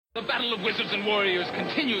The battle of wizards and warriors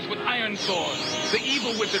continues with Iron Sword. The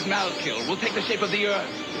evil wizard Malkil will take the shape of the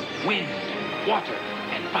earth, wind, water,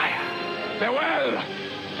 and fire. Farewell!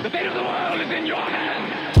 The fate of the world is in your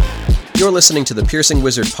hands! You're listening to the Piercing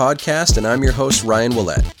Wizard podcast, and I'm your host, Ryan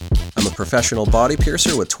Willett. I'm a professional body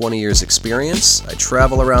piercer with 20 years experience. I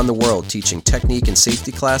travel around the world teaching technique and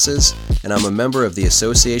safety classes, and I'm a member of the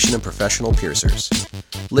Association of Professional Piercers.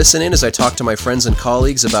 Listen in as I talk to my friends and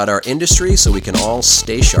colleagues about our industry so we can all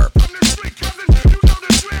stay sharp.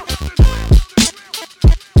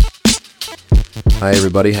 Hi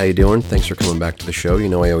everybody, how you doing? Thanks for coming back to the show. You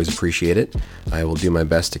know I always appreciate it. I will do my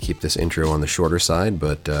best to keep this intro on the shorter side,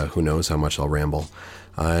 but who knows how much I'll ramble.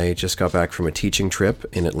 I just got back from a teaching trip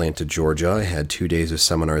in Atlanta, Georgia. I had 2 days of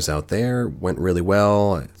seminars out there. Went really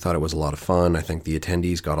well. I thought it was a lot of fun. I think the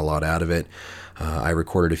attendees got a lot out of it. I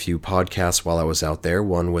recorded a few podcasts while I was out there,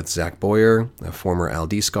 one with Zach Boyer, a former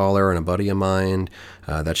LD scholar and a buddy of mine.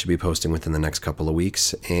 That should be posting within the next couple of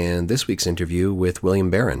weeks. And this week's interview with William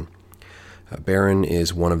Barron. Barron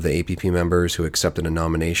is one of the APP members who accepted a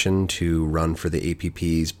nomination to run for the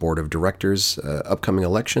APP's Board of Directors upcoming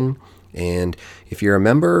election. And if you're a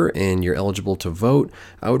member and you're eligible to vote,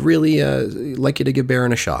 I would really like you to give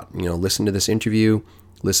Barron a shot. You know, listen to this interview,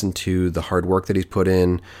 listen to the hard work that he's put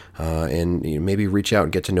in, and maybe reach out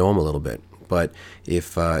and get to know him a little bit. But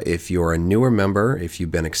if you're a newer member, if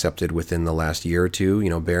you've been accepted within the last year or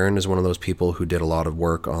two, Barron is one of those people who did a lot of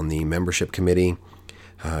work on the membership committee.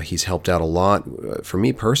 He's helped out a lot. For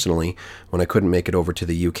me personally, when I couldn't make it over to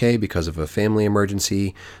the UK because of a family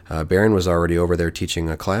emergency, Barron was already over there teaching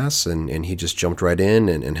a class, and he just jumped right in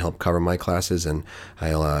and helped cover my classes, and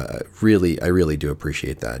I really do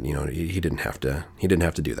appreciate that. He didn't have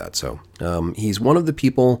to do that. So he's one of the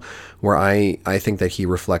people where I think that he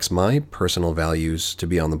reflects my personal values to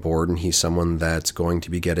be on the board, and he's someone that's going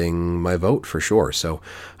to be getting my vote for sure. So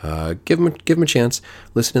give him a chance.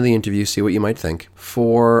 Listen to the interview, see what you might think.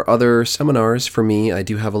 For other seminars, for me, I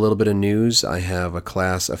do have a little bit of news. I have a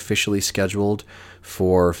class officially scheduled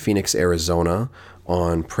for Phoenix, Arizona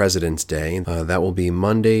on President's Day. That will be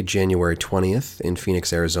Monday, January 20th in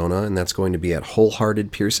Phoenix, Arizona, and that's going to be at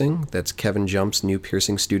Wholehearted Piercing. That's Kevin Jump's new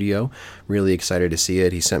piercing studio. Really excited to see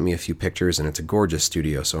it. He sent me a few pictures, and it's a gorgeous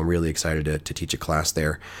studio, so I'm really excited to teach a class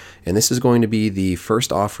there. And this is going to be the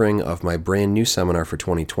first offering of my brand new seminar for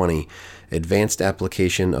 2020, Advanced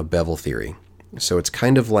Application of Bevel Theory. So it's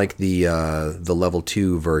kind of like the level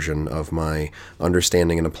 2 version of my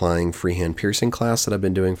understanding and applying freehand piercing class that I've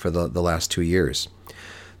been doing for the last 2 years.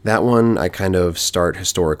 That one I kind of start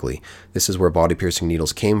historically. This is where body piercing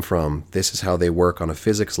needles came from. This is how they work on a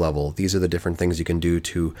physics level. These are the different things you can do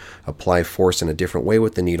to apply force in a different way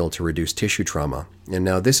with the needle to reduce tissue trauma. And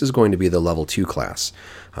now this is going to be the level 2 class.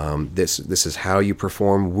 This is how you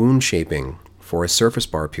perform wound shaping for a surface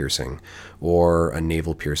bar piercing, or a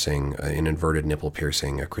navel piercing, an inverted nipple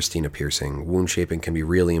piercing, a Christina piercing. Wound shaping can be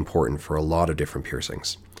really important for a lot of different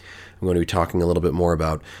piercings. I'm going to be talking a little bit more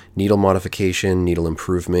about needle modification, needle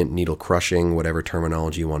improvement, needle crushing, whatever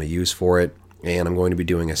terminology you want to use for it. And I'm going to be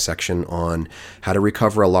doing a section on how to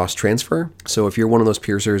recover a lost transfer. So if you're one of those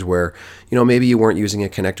piercers where, maybe you weren't using a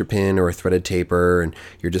connector pin or a threaded taper, and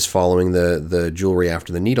you're just following the jewelry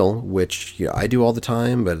after the needle, which I do all the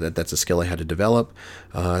time, but that's a skill I had to develop.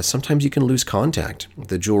 Sometimes you can lose contact.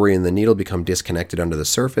 The jewelry and the needle become disconnected under the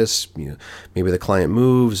surface. Maybe the client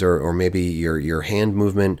moves, or maybe your hand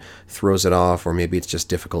movement throws it off, or maybe it's just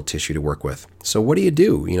difficult tissue to work with. So what do?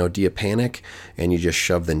 Do you panic and you just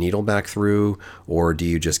shove the needle back through? Or do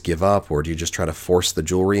you just give up? Or do you just try to force the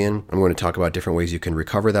jewelry in? I'm going to talk about different ways you can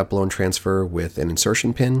recover that blown transfer with an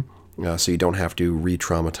insertion pin, so you don't have to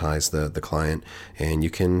re-traumatize the client, and you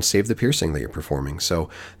can save the piercing that you're performing. So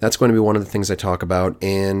that's going to be one of the things I talk about.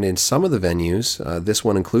 And in some of the venues, this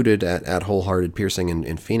one included at Wholehearted Piercing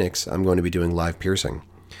in Phoenix, I'm going to be doing live piercing.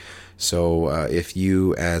 So if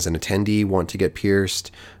you, as an attendee, want to get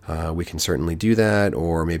pierced, we can certainly do that,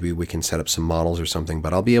 or maybe we can set up some models or something,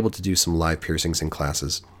 but I'll be able to do some live piercings in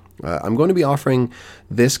classes. I'm going to be offering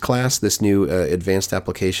this class, this new advanced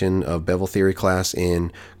application of bevel theory class,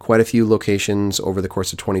 in quite a few locations over the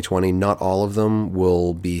course of 2020. Not all of them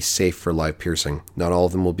will be safe for live piercing. Not all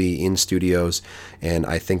of them will be in studios, and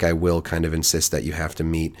I think I will kind of insist that you have to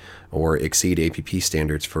meet or exceed APP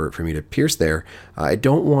standards for me to pierce there. I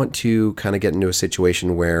don't want to kind of get into a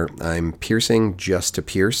situation where I'm piercing just to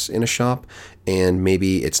pierce in a shop, and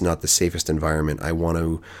maybe it's not the safest environment. I want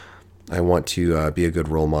to I want to be a good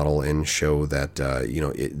role model and show that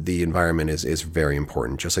the environment is very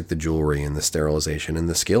important, just like the jewelry and the sterilization and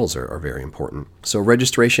the skills are very important. So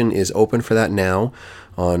registration is open for that now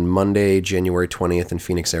on Monday, January 20th in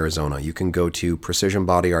Phoenix, Arizona. You can go to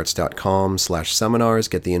precisionbodyarts.com/seminars,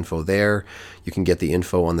 get the info there. You can get the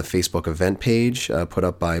info on the Facebook event page put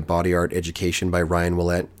up by Body Art Education by Ryan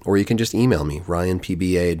Willett, or you can just email me,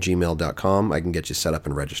 ryanpba@gmail.com. I can get you set up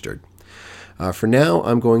and registered. For now,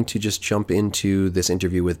 I'm going to just jump into this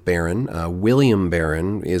interview with Barron. William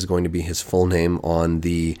Barron is going to be his full name on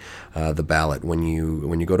the ballot. When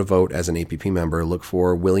you go to vote as an APP member, look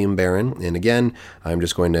for William Barron. And again, I'm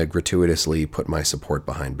just going to gratuitously put my support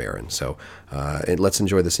behind Barron. So let's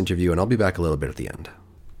enjoy this interview, and I'll be back a little bit at the end.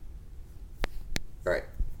 All right.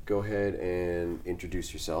 Go ahead and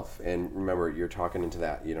introduce yourself. And remember, you're talking into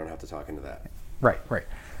that. You don't have to talk into that. Right.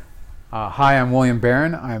 Hi, I'm William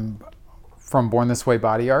Barron. I'm from Born This Way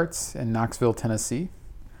Body Arts in Knoxville, Tennessee.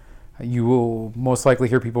 You will most likely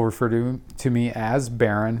hear people refer to me as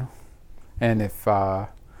Barron. And if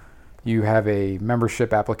you have a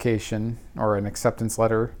membership application or an acceptance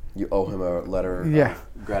letter, you owe him a letter of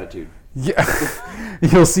gratitude. Yeah,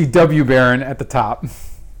 you'll see W. Barron at the top.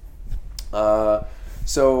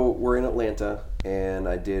 So we're in Atlanta, and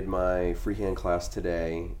I did my freehand class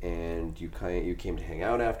today, and you came to hang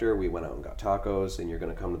out after. We went out and got tacos, and you're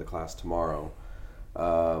going to come to the class tomorrow.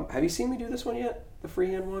 Have you seen me do this one yet, the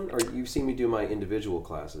freehand one, or you've seen me do my individual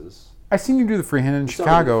classes? I seen you do the freehand in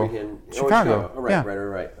Chicago. Chicago. Oh, right, yeah.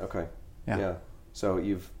 Right. Okay. Yeah. So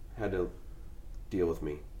you've had to deal with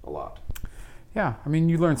me a lot. Yeah, I mean,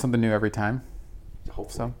 you learn something new every time.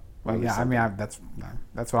 Hopefully. So. Well, yeah, I mean, that's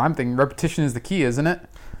what I'm thinking. Repetition is the key, isn't it?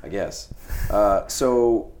 I guess.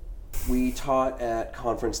 So we taught at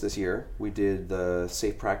conference this year. We did the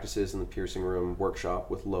Safe Practices in the Piercing Room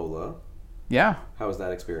workshop with Lola. Yeah. How was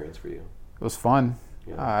that experience for you? It was fun.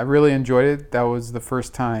 Yeah. I really enjoyed it. That was the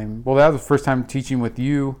first time. Well, that was the first time teaching with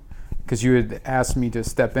you, because you had asked me to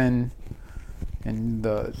step in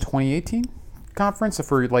the 2018 conference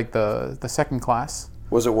for like the second class.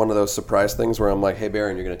 Was it one of those surprise things where I'm like, hey,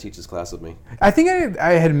 Barron, you're going to teach this class with me? I think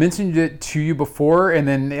I had mentioned it to you before, and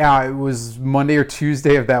then it was Monday or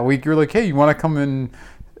Tuesday of that week. You were like, hey, you want to come and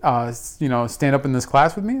stand up in this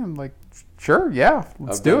class with me? I'm like, sure, yeah,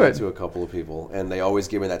 let's do it. I've done that to a couple of people, and they always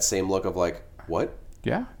give me that same look of like, what?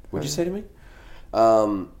 Yeah. What'd you say to me?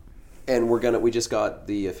 And we just got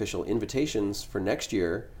the official invitations for next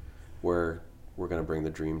year, where we're going to bring the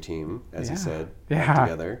dream team, as you said, back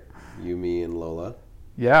together. You, me, and Lola.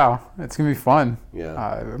 Yeah, it's going to be fun. Yeah.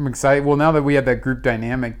 I'm excited. Well, now that we had that group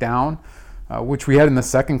dynamic down, which we had in the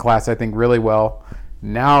second class, I think, really well,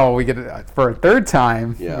 now we get for a third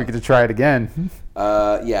time, we get to try it again.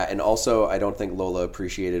 And also I don't think Lola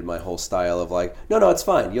appreciated my whole style of like, no, it's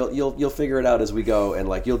fine. You'll figure it out as we go, and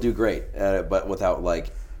like you'll do great. But without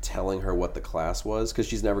like telling her what the class was, because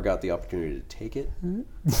she's never got the opportunity to take it.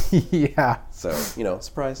 Yeah. So,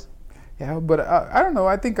 surprise. Yeah, but I don't know.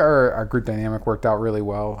 I think our group dynamic worked out really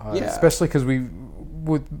well, especially because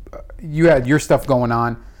you had your stuff going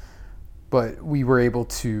on, but we were able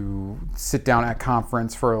to sit down at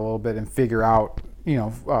conference for a little bit and figure out,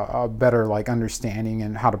 a better like understanding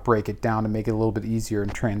and how to break it down to make it a little bit easier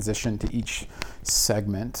and transition to each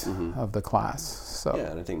segment of the class. So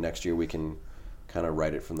yeah, and I think next year we can kind of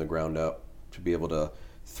write it from the ground up to be able to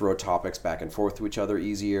throw topics back and forth to each other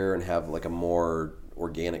easier and have like a more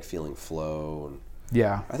organic feeling flow. And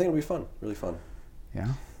yeah, I think it'll be fun, really fun.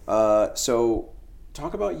 Yeah. So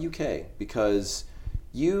talk about UK, because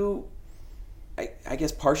you, I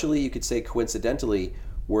guess partially you could say coincidentally,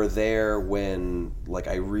 were there when like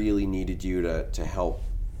I really needed you to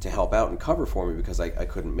help out and cover for me, because I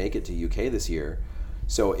couldn't make it to UK this year.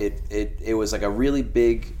 So it was like a really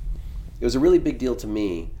big deal to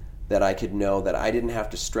me that I could know that I didn't have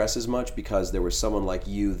to stress as much, because there was someone like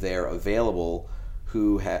you there available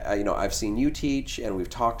who I've seen you teach, and we've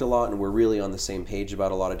talked a lot, and we're really on the same page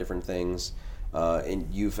about a lot of different things. And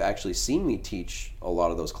you've actually seen me teach a lot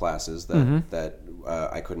of those classes that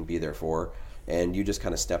I couldn't be there for, and you just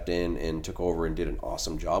kind of stepped in and took over and did an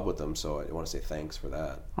awesome job with them. So I want to say thanks for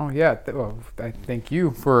that. Oh yeah, I thank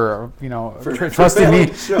you for trusting me.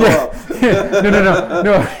 No.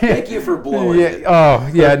 Thank you for blowing it. Oh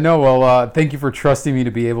yeah, no. Well, thank you for trusting me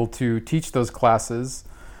to be able to teach those classes.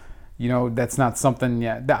 That's not something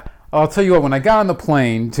yet. I'll tell you what. When I got on the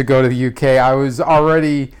plane to go to the UK, I was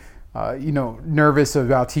already nervous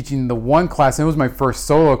about teaching the one class, and it was my first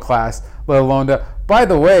solo class, let alone by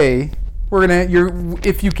the way,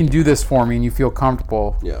 if you can do this for me and you feel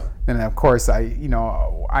comfortable, And of course, I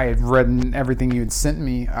had read everything you had sent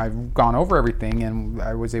me. I've gone over everything, and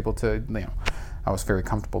I was able to, I was very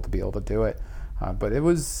comfortable to be able to do it. But it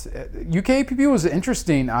was UKAPP was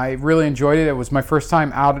interesting. I really enjoyed it. It was my first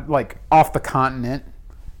time out, like off the continent,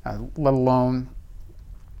 let alone,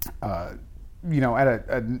 at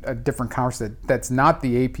a different conference that's not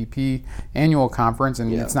the APP annual conference,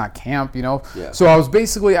 and it's not camp. Yeah. So I was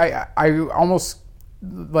basically I almost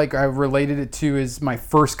like I related it to is my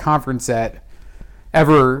first conference at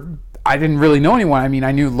ever. I didn't really know anyone. I mean,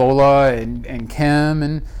 I knew Lola and Kim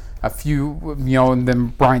and a few, and then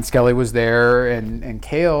Brian Skelly was there and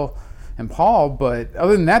Kale and Paul. But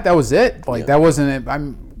other than that, that was it. Like that wasn't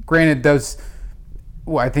it. Granted,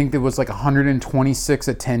 I think there was like 126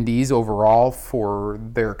 attendees overall for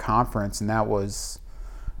their conference, and that was.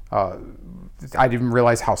 I didn't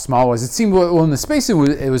realize how small it was. It seemed in the space it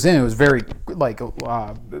was in, it was very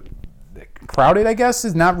crowded. I guess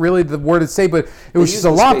is not really the word to say, but it was just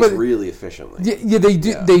a lot. But really efficiently. Yeah, they do.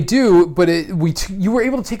 Yeah. They do. But you were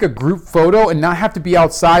able to take a group photo and not have to be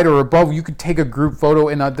outside or above. You could take a group photo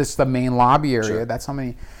in the main lobby area. Sure. That's how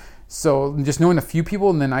many. So just knowing a few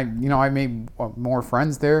people, and then I made more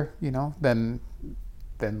friends there,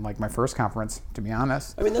 than like my first conference, to be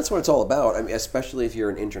honest. I mean, that's what it's all about. I mean, especially if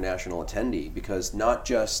you're an international attendee, because not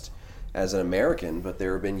just as an American, but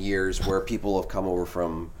there have been years where people have come over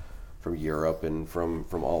from Europe and from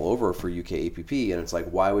all over for UKAPP, and it's like,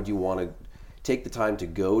 why would you want to take the time to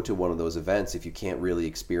go to one of those events if you can't really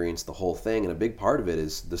experience the whole thing? And a big part of it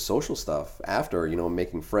is the social stuff after,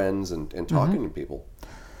 making friends and talking to people.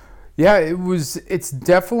 Yeah, it's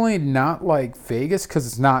definitely not like Vegas because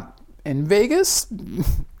it's not in Vegas.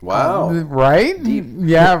 Wow. Right? Deep.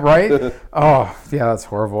 Yeah, right? Oh, yeah, that's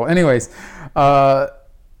horrible. Anyways,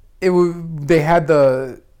 they had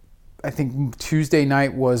I think Tuesday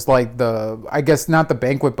night was like I guess not the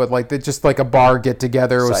banquet, but like just like a bar get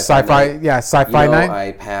together. It was sci-fi night.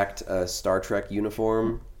 I packed a Star Trek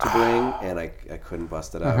uniform to bring, and I couldn't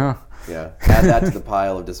bust it out. Uh-huh. Yeah, add that to the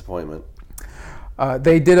pile of disappointment.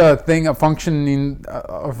 They did a function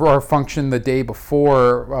the day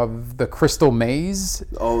before of the Crystal Maze.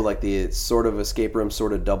 Oh, like the sort of escape room,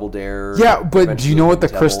 sort of double dare. Yeah, but do you know what the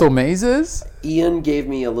Crystal Maze is? Ian gave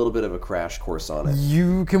me a little bit of a crash course on it.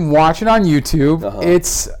 You can watch it on YouTube. Uh-huh.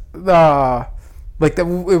 It's it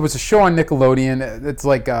was a show on Nickelodeon. It's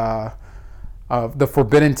like the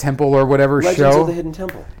Forbidden Temple or whatever Legends show. of the Hidden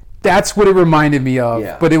Temple. That's what it reminded me of.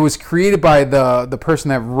 Yeah. But it was created by the person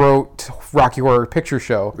that wrote Rocky Horror Picture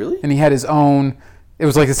Show. Really? And he had his own. It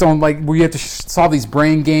was like its own, like where you have to solve these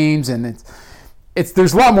brain games, and it's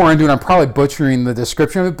there's a lot more into it. I'm probably butchering the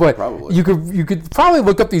description of it, but probably. you could probably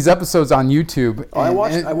look up these episodes on YouTube. Oh, I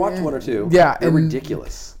watched one or two. Yeah, they're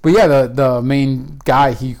ridiculous. But yeah, the main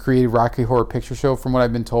guy, he created Rocky Horror Picture Show, from what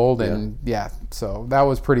I've been told, and so that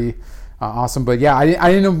was pretty. Awesome. But yeah,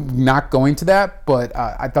 I ended up not going to that, but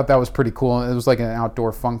I thought that was pretty cool. It was like an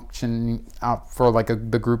outdoor function out for like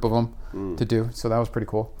the group of them to do. So that was pretty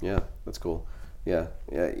cool. Yeah, that's cool. Yeah.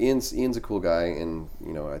 Ian's a cool guy, and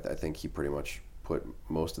I think he pretty much put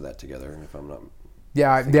most of that together, if I'm not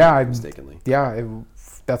mistakenly. Yeah,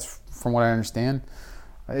 that's from what I understand.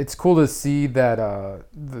 It's cool to see that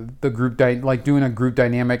the group like doing a group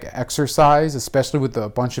dynamic exercise, especially with a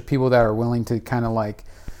bunch of people that are willing to kind of like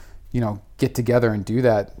get together and do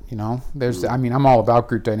that. I mean, I'm all about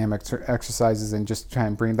group dynamic exercises and just try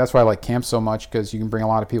and that's why I like camp so much, because you can bring a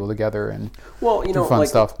lot of people together and do fun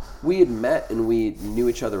stuff. We had met and we knew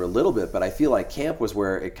each other a little bit, but I feel like camp was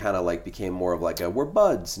where it kind of like became more of like a we're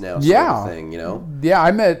buds now sort of thing, Yeah,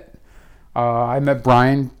 I met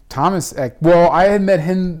Brian Thomas I had met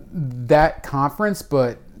him that conference,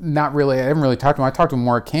 but not really. I didn't really talk to him. I talked to him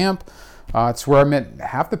more at camp. It's where I met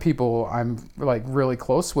half the people I'm like really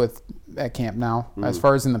close with at camp now, as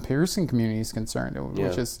far as in the Pearson community is concerned,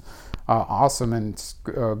 which is awesome, and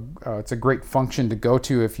it's a great function to go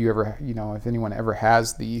to if you ever, if anyone ever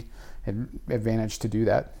has the advantage to do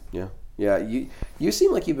that. Yeah. You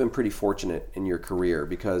seem like you've been pretty fortunate in your career,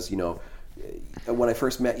 because when I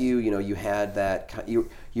first met you, you had that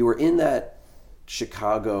you were in that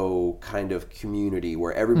Chicago kind of community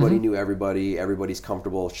where everybody knew everybody, everybody's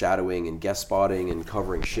comfortable shadowing and guest spotting and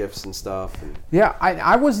covering shifts and stuff. Yeah,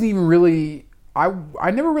 I wasn't even really,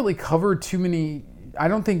 I never really covered too many, I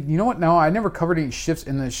don't think, no, I never covered any shifts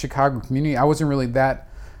in the Chicago community. I wasn't really that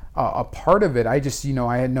a part of it. I just,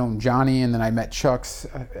 I had known Johnny, and then I met Chuck's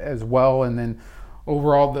as well, and then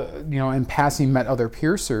overall, in passing met other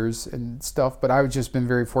piercers and stuff, but I've just been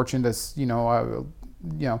very fortunate to,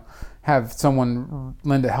 have someone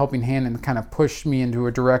lend a helping hand and kind of push me into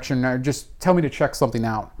a direction, or just tell me to check something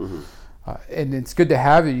out. And it's good to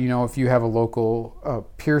have it, if you have a local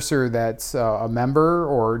piercer that's a member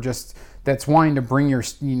or just that's wanting to bring your,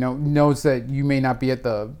 knows that you may not be at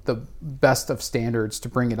the best of standards to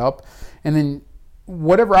bring it up. And then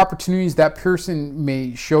whatever opportunities that person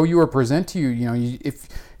may show you or present to you, if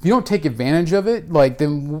you don't take advantage of it, like,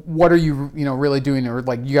 then what are you, really doing? Or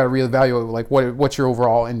like, you got to reevaluate, like, what's your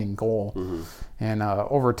overall ending goal? Mm-hmm. And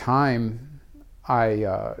over time, I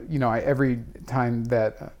every time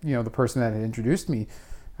that, the person that had introduced me,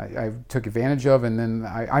 I took advantage of. And then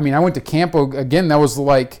I went to camp again. That was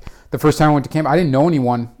like the first time I went to camp. I didn't know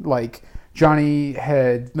anyone. Like, Johnny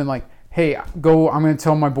had been like, hey, I'm going to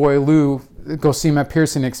tell my boy Lou, go see my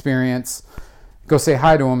piercing experience, go say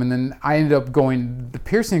hi to him. And then I ended up going the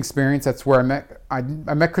piercing experience. That's where I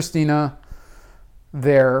met Christina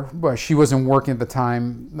there, but she wasn't working at the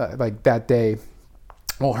time, like that day.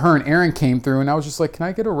 Well, her and Aaron came through, and I was just like, can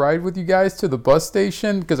I get a ride with you guys to the bus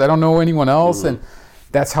station? Because I don't know anyone else. Mm-hmm. And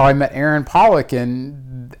that's how I met Aaron Pollock,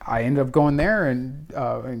 and I ended up going there, and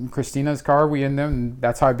in Christina's car, we ended up, and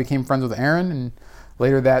that's how I became friends with Aaron. And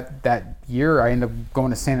later that year, I ended up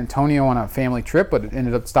going to San Antonio on a family trip, but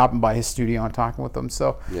ended up stopping by his studio and talking with him.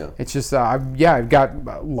 So it's just, I've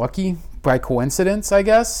got lucky by coincidence, I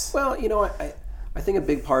guess. Well, I think a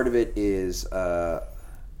big part of it is a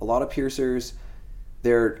lot of piercers,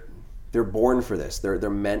 they're born for this. They're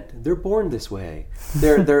born this way.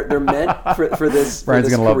 They're meant for this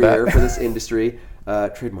career, for this industry.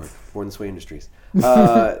 Trademark, Born This Way Industries.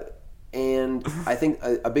 And I think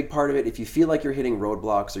a big part of it, if you feel like you're hitting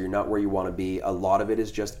roadblocks or you're not where you want to be, a lot of it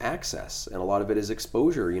is just access, and a lot of it is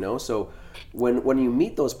exposure. So when you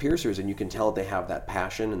meet those piercers and you can tell that they have that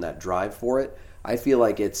passion and that drive for it, I feel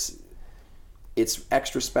like it's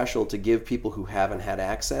extra special to give people who haven't had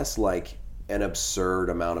access like an absurd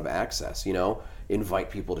amount of access, invite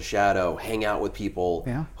people to shadow, hang out with people,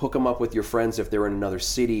 hook them up with your friends if they're in another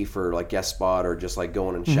city for like guest spot, or just like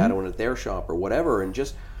going and shadowing at their shop or whatever, and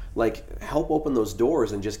just like help open those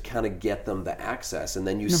doors and just kind of get them the access. And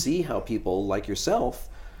then you see how people like yourself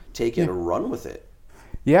take it and run with it.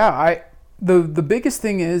 Yeah, the biggest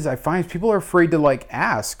thing is I find people are afraid to like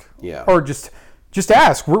ask, or just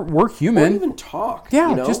ask. We're human. Or even talk.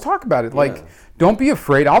 Yeah, just talk about it. Like, don't be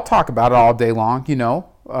afraid. I'll talk about it all day long.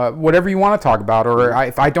 Whatever you want to talk about, or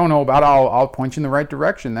if I don't know about it, I'll point you in the right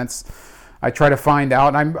direction. I try to find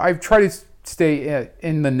out. I try to stay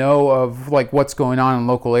in the know of like what's going on in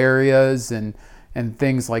local areas and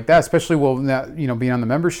things like that. Especially being on the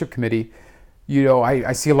membership committee.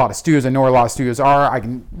 I see a lot of studios. I know where a lot of studios are. I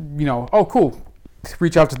can oh cool,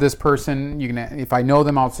 reach out to this person. You can, if I know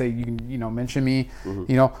them, I'll say you can mention me.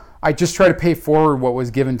 Mm-hmm. I just try to pay forward what was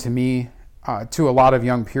given to me. To a lot of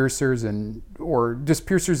young piercers or just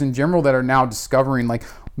piercers in general that are now discovering like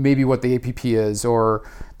maybe what the APP is, or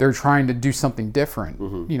they're trying to do something different.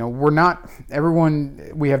 Mm-hmm. We're not everyone.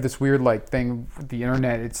 We have this weird like thing with the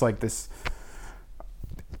internet. It's like this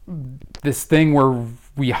thing where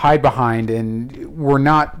we hide behind, and we're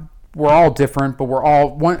all different, but we're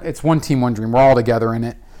all one. It's one team, one dream. We're all together in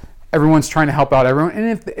it. Everyone's trying to help out everyone.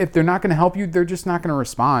 And if they're not going to help you, they're just not going to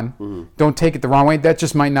respond. Mm-hmm. Don't take it the wrong way. That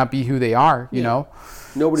just might not be who they are, you know?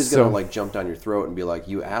 Nobody's going to like jump down your throat and be like,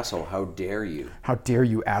 you asshole, how dare you? How dare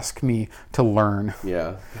you ask me to learn?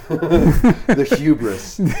 Yeah. The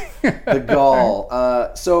hubris. The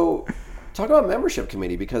gall. So talk about membership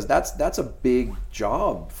committee, because that's a big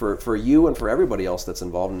job for you and for everybody else that's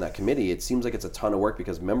involved in that committee. It seems like it's a ton of work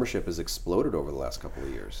because membership has exploded over the last couple of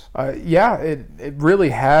years. It really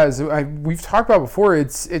has. We've talked about before.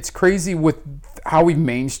 It's crazy with how we've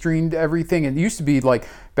mainstreamed everything. It used to be like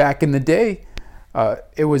back in the day.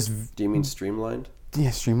 It was. Do you mean streamlined?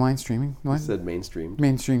 Yeah, streaming. What? You said mainstream.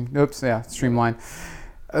 Mainstream. Oops. Yeah, streamlined.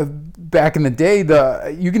 Back in the day,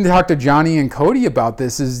 you can talk to Johnny and Cody about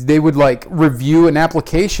this, is they would like review an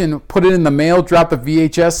application, put it in the mail, drop the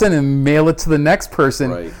VHS in, and mail it to the next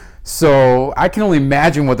person. Right. So I can only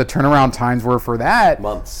imagine what the turnaround times were for that.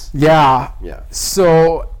 Months. Yeah.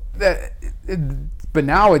 So but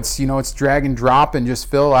now it's drag and drop and just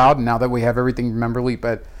fill out. And now that we have everything Memberly,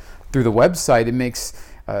 but through the website, it makes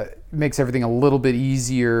everything a little bit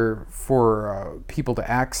easier for people to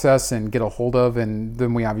access and get a hold of, and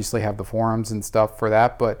then we obviously have the forums and stuff for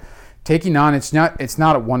that. But taking on, it's not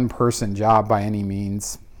a one-person job by any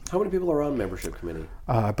means. How many people are on membership committee?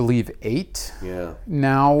 I believe 8. Yeah.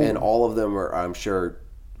 Now, and all of them are, I'm sure,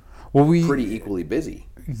 pretty equally busy.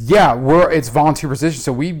 Yeah, it's volunteer position.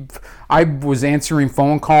 So I was answering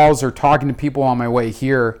phone calls or talking to people on my way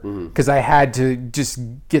here because I had to just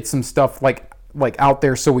get some stuff like out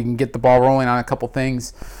there so we can get the ball rolling on a couple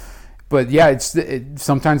things. but yeah,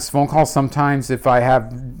 sometimes phone calls. Sometimes if I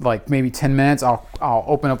have like maybe 10 minutes, I'll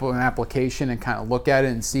open up an application and kind of look at it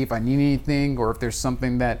and see if I need anything or if there's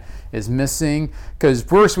something that is missing. Because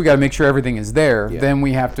first we got to make sure everything is there. Yeah. Then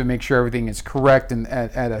we have to make sure everything is correct and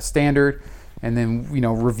at a standard. And then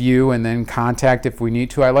review and then contact if we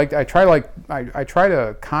need to. I try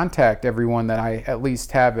to contact everyone that I at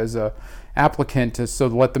least have as a applicant to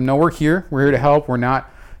let them know we're here to help. We're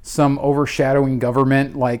not some overshadowing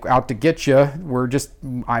government like out to get you.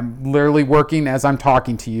 I'm literally working as I'm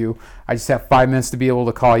talking to you. I just have 5 minutes to be able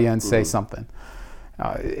to call you and say something.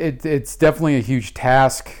 It's definitely a huge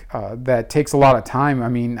task that takes a lot of time. I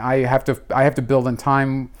mean, I have to build in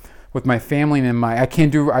time with my family and I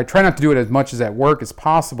try not to do it as much as at work as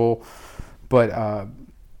possible, but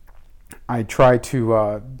I try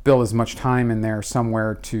to build as much time in there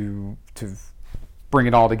somewhere to bring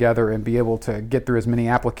it all together and be able to get through as many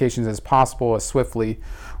applications as possible as swiftly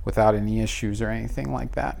without any issues or anything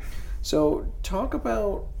like that. So talk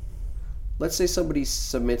about, let's say somebody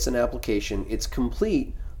submits an application, it's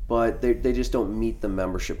complete, but they just don't meet the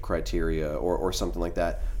membership criteria or something like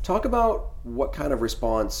that. Talk about what kind of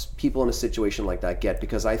response people in a situation like that get,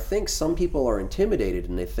 because I think some people are intimidated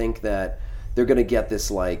and they think that they're going to get this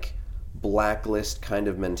like blacklist kind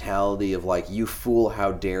of mentality of like, you fool,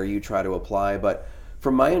 how dare you try to apply. But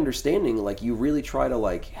from my understanding, like you really try to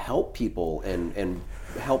like help people and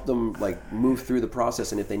help them like move through the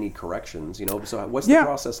process, and if they need corrections, so what's the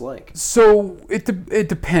process like? So it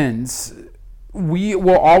depends. We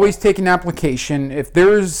will always take an application.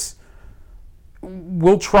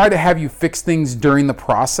 We'll try to have you fix things during the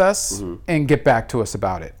process and get back to us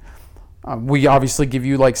about it. We obviously give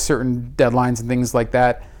you like certain deadlines and things like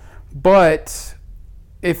that, but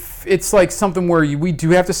if it's like something where we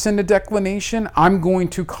do have to send a declination, I'm going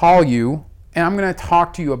to call you and I'm going to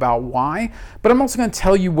talk to you about why, but I'm also going to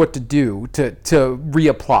tell you what to do to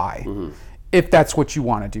reapply if that's what you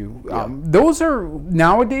want to do. Yeah. Those are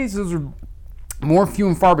more few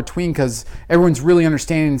and far between because everyone's really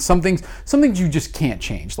understanding some things you just can't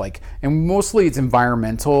change. And mostly it's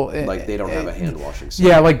environmental. Like they don't have a hand washing system.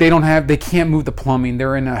 Yeah, like they can't move the plumbing.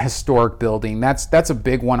 They're in a historic building. That's a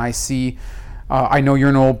big one I see. I know you're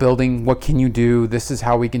in an old building. What can you do? This is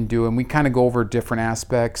how we can do it. And we kind of go over different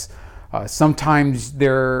aspects. Sometimes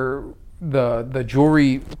the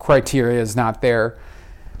jewelry criteria is not there,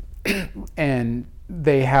 and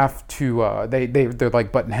they have to they're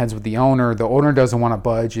like button heads with the owner. The owner doesn't want to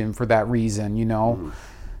budge, and for that reason,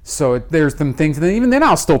 So there's some things, and then even then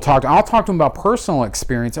I'll talk to them about personal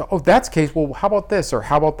experience. Oh, that's the case. Well, how about this or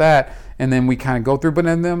how about that? And then we kind of go through. But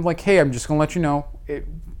then I'm like, hey, I'm just gonna let you know.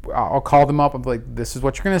 I'll call them up. I'm like, this is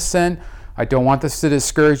what you're gonna send. I don't want this to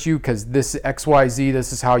discourage you because this X, Y, Z.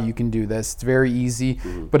 This is how you can do this. It's very easy,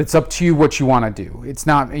 but it's up to you what you want to do. It's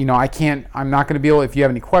not, I'm not going to be able. If you have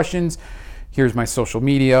any questions, here's my social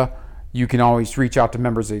media. You can always reach out to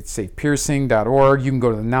members at safepiercing.org. You can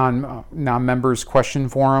go to the non-members question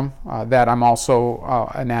forum that I'm also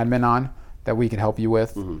an admin on that we can help you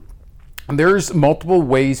with. And there's multiple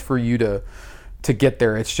ways for you to get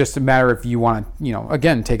there. It's just a matter if you want to,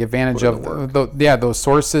 again, take advantage of those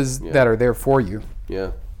sources that are there for you.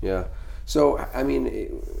 Yeah. So, I mean,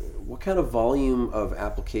 what kind of volume of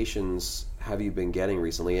applications have you been getting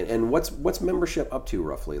recently? And what's membership up to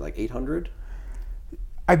roughly? Like 800?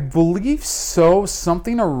 I believe so.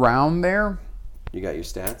 Something around there. You got your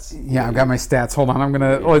stats? Yeah, I've got my stats. Hold on. I'm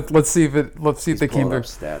gonna let's see if they came through.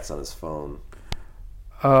 Stats on his phone.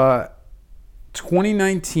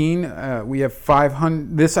 2019, we have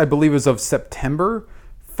 500. This I believe is of September.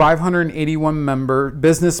 581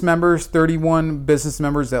 business members, 31 business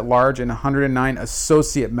members at large, and 109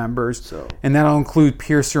 associate members. And that'll include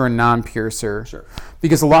piercer and non-piercer. Sure.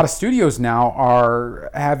 Because a lot of studios now are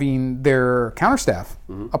having their counter staff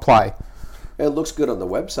apply. It looks good on the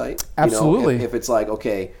website. Absolutely. If it's like,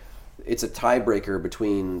 okay, it's a tiebreaker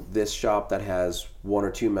between this shop that has 1 or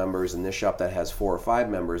 2 members and this shop that has 4 or 5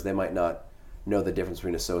 members, they might not know the difference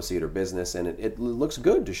between associate or business, and it looks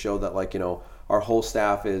good to show that our whole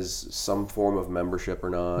staff is some form of membership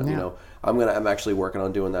or not. Yeah. I'm actually working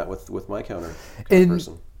on doing that with my counter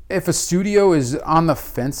person. If a studio is on the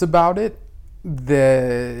fence about it,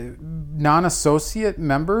 the non-associate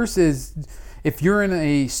members is if you're in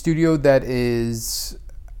a studio that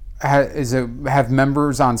have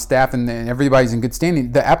members on staff and everybody's in good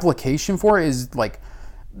standing, the application for it is like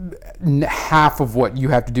half of what you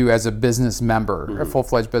have to do as a business member, a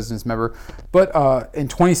full-fledged business member. But in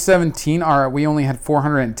 2017, we only had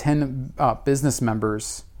 410 business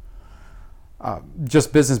members,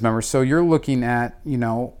 just business members. So you're looking at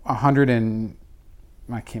 100 and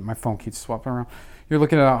my phone keeps swapping around. You're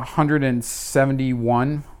looking at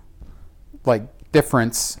 171 like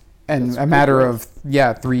difference in a matter of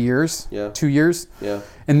 3 years, 2 years. Yeah.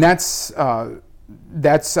 And that's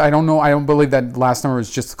I don't know. I don't believe that last number is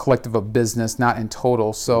just a collective of business, not in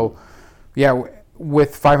total. So, yeah,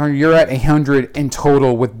 with 500, you're at 100 in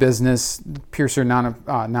total with business, piercer,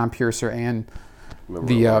 non-piercer, and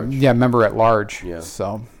member at large. Yeah.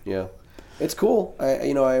 So yeah, it's cool. I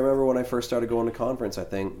remember when I first started going to conference, I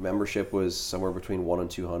think membership was somewhere between 1 and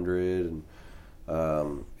 200,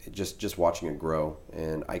 and just watching it grow.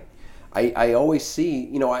 And I always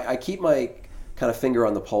see, I keep my kind of finger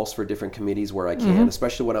on the pulse for different committees where I can,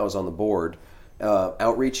 especially when I was on the board.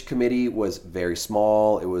 Outreach committee was very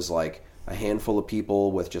small. It was like a handful of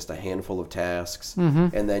people with just a handful of tasks.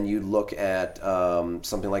 And then you look at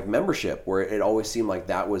something like membership, where it always seemed like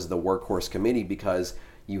that was the workhorse committee because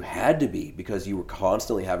you had to be, because you were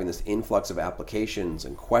constantly having this influx of applications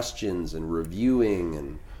and questions and reviewing.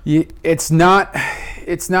 And it's not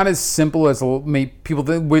as simple as people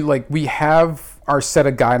think. We have our set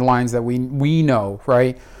of guidelines that we know,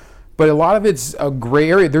 right? But a lot of it's a gray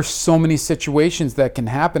area. There's so many situations that can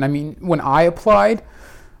happen. I mean, when I applied,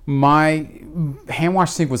 my hand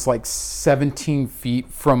wash sink was like 17 feet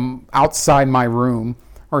from outside my room,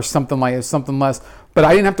 or something less. But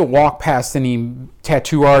I didn't have to walk past any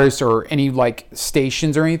tattoo artists or any like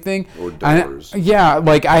stations or anything. Or doors.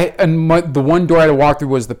 The one door I had to walk through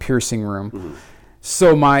was the piercing room.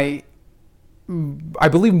 So I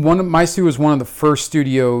believe my studio was one of the first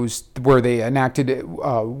studios where they enacted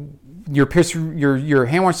your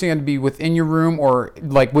hand washing had to be within your room or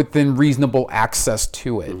like within reasonable access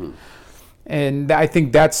to it. And I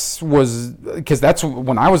think because that's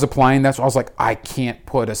when I was applying. I was like, I can't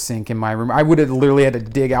put a sink in my room. I would have literally had to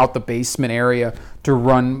dig out the basement area to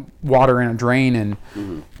run water in a drain, and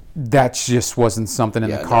that just wasn't something in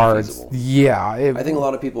the cards. Yeah, I think a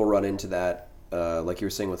lot of people run into that, like you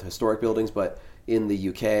were saying with historic buildings, but in the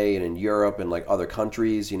UK and in Europe and like other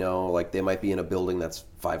countries, like they might be in a building that's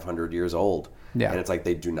 500 years old. Yeah. And it's like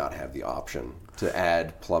they do not have the option to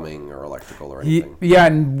add plumbing or electrical or anything. Yeah,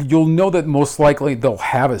 and you'll know that most likely they'll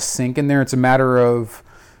have a sink in there. It's a matter of,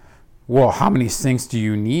 well, how many sinks do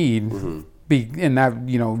you need? And that,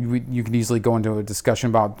 you can easily go into a discussion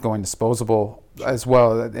about going disposable as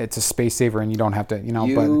well. It's a space saver, and you don't have to,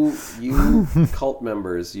 You cult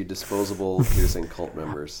members, you disposable piercing cult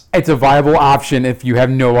members. It's a viable option if you have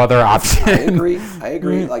no other option. I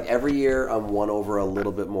agree. Like every year, I'm won over a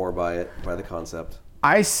little bit more by the concept.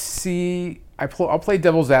 I'll play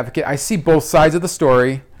devil's advocate. I see both sides of the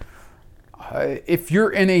story. If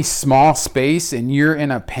you're in a small space and you're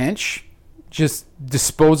in a pinch, just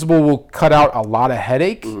disposable will cut out a lot of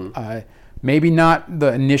headache. Maybe not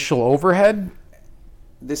the initial overhead.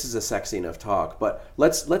 This is a sexy enough talk, but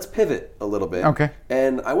let's pivot a little bit. Okay.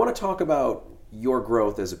 And I want to talk about your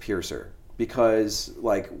growth as a piercer, because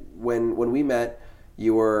like when we met,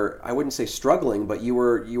 you were, I wouldn't say struggling, but you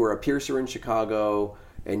were a piercer in Chicago,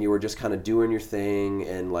 and you were just kind of doing your thing,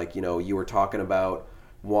 and like you were talking about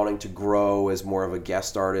wanting to grow as more of a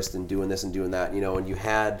guest artist and doing this and doing that, and you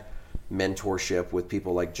had mentorship with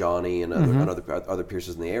people like Johnny and other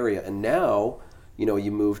piercers in the area. And now,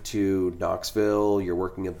 you moved to Knoxville, you're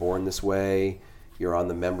working at Born This Way, you're on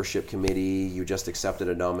the membership committee, you just accepted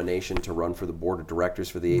a nomination to run for the board of directors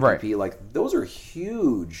for the APP. Right. Like, those are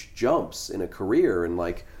huge jumps in a career. And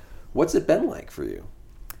like, what's it been like for you?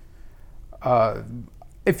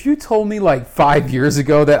 If you told me like 5 years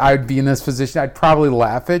ago that I'd be in this position, I'd probably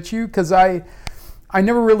laugh at you, because I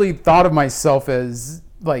never really thought of myself as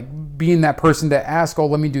like being that person to ask,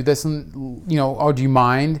 let me do this, and do you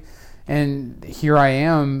mind? And here I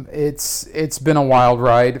am. It's been a wild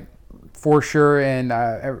ride for sure, and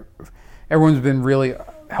everyone's been really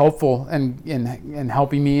helpful in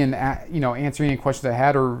helping me and answering any questions I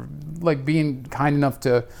had, or like being kind enough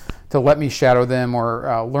to let me shadow them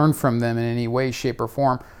or learn from them in any way, shape, or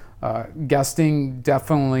form. Guesting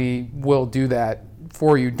definitely will do that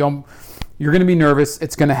for you. You're going to be nervous.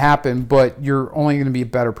 It's going to happen, but you're only going to be a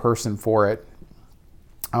better person for it.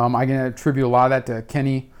 I can attribute a lot of that to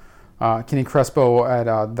Kenny Crespo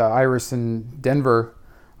at the Iris in Denver.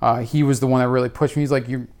 He was the one that really pushed me. He's like, if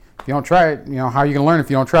you don't try it, how are you going to learn if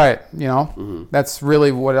you don't try it? That's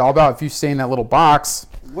really what it's all about. If you stay in that little box.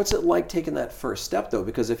 What's it like taking that first step, though?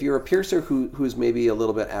 Because if you're a piercer who's maybe a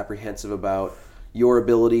little bit apprehensive about your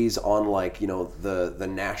abilities on like the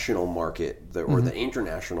national market or the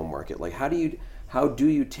international market, like how do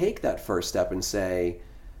you take that first step and say,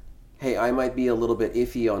 hey, I might be a little bit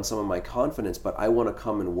iffy on some of my confidence, but I want to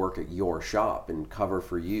come and work at your shop and cover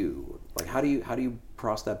for you? Like how do you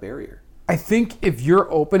cross that barrier? I think if you're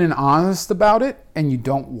open and honest about it and you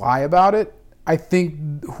don't lie about it, I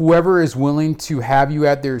think whoever is willing to have you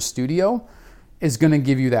at their studio is going to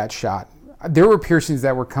give you that shot. There were piercings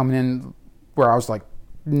that were coming in where I was like,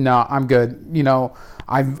 no, I'm good. You know,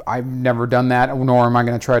 I've never done that, nor am I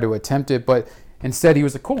going to try to attempt it. But instead, he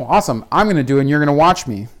was like, cool, awesome. I'm going to do it, and you're going to watch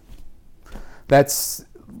me. That's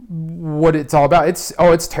what it's all about.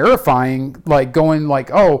 It's terrifying. Like going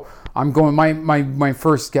like, oh, I'm going. My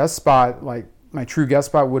first guest spot, like my true guest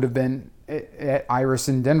spot, would have been at Iris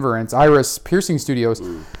in Denver, and it's Iris Piercing Studios,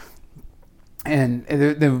 and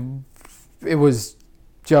it was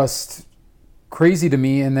just crazy to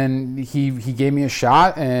me. And then he gave me a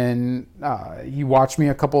shot, and he watched me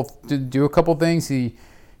do a couple things.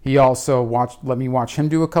 He also let me watch him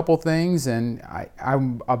do a couple things, and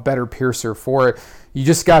I'm a better piercer for it. You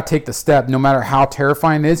just got to take the step, no matter how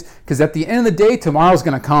terrifying it is, because at the end of the day, tomorrow's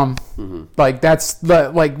going to come. Like that's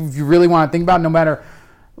like if you really want to think about it, no matter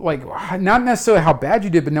like not necessarily how bad you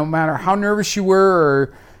did, but no matter how nervous you were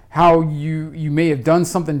or how you may have done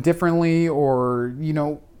something differently, or you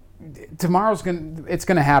know, tomorrow's it's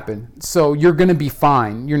gonna happen. So you're gonna be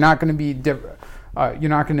fine. You're not gonna be you're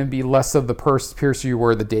not gonna be less of the piercer you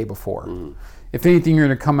were the day before. If anything, you're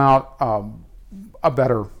gonna come out a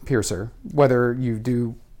better piercer, whether you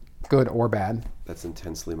do good or bad. That's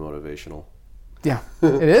intensely motivational. Yeah,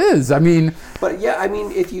 it is. I mean, but yeah, I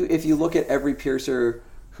mean, if you look at every piercer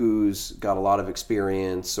who's got a lot of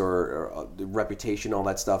experience or reputation, all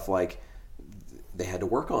that stuff, like they had to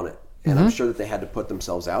work on it, and I'm sure that they had to put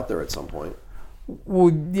themselves out there at some point.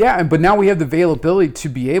 Well, yeah, but now we have the availability to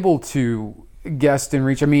be able to guest and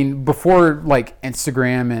reach. I mean, before like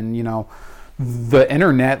Instagram and you know the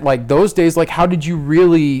internet, like those days, like how did you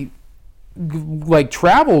really like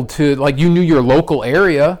travel to, like you knew your local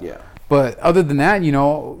area? Yeah. But other than that, you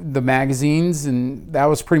know, the magazines, and that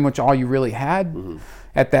was pretty much all you really had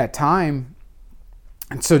at that time.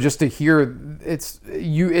 And so just to hear, it's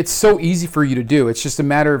so easy for you to do. It's just a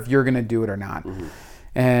matter of you're going to do it or not.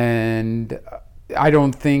 And I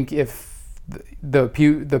don't think if the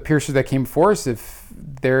piercers that came before us, if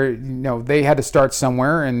they're, you know, they had to start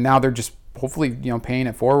somewhere, and now they're just hopefully, you know, paying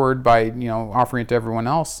it forward by, you know, offering it to everyone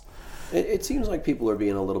else. It seems like people are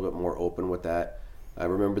being a little bit more open with that. I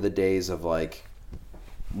remember the days of like,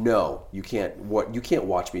 no, you can't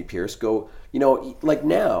watch me pierce. Go, you know, like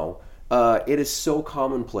now, it is so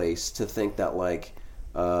commonplace to think that like,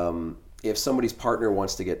 if somebody's partner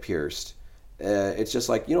wants to get pierced, it's just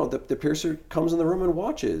like, you know, the piercer comes in the room and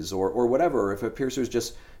watches, or whatever. Or if a piercer's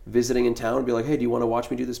just visiting in town, be like, hey, do you want to watch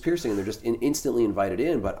me do this piercing? And they're just instantly invited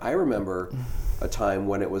in. But I remember a time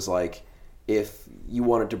when it was like, if you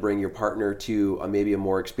wanted to bring your partner to maybe a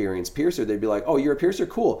more experienced piercer, they'd be like, oh, you're a piercer?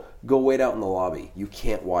 Cool. Go wait out in the lobby. You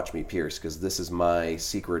can't watch me pierce because this is my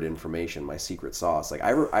secret information, my secret sauce. Like I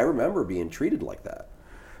remember being treated like that.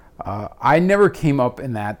 I never came up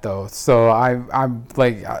in that though. So I'm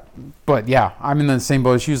like, but yeah, I'm in the same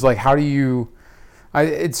boat. She was like, how do you,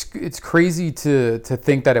 it's crazy to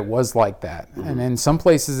think that it was like that. And in some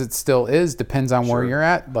places it still is, depends on where you're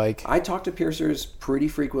at. Like I talk to piercers pretty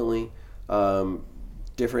frequently.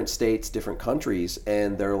 Different states, different countries,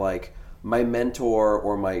 and they're like, my mentor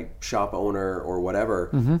or my shop owner or whatever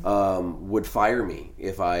would fire me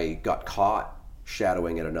if I got caught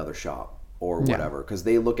shadowing at another shop or whatever, because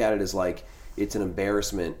they look at it as like it's an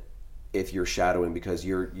embarrassment if you're shadowing because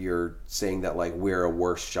you're saying that like we're a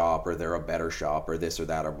worse shop or they're a better shop or this or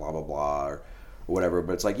that or blah blah blah or whatever.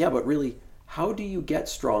 But it's like, yeah, but really, how do you get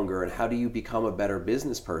stronger and how do you become a better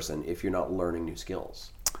business person if you're not learning new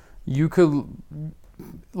skills? You could,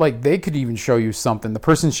 like, they could even show you something. The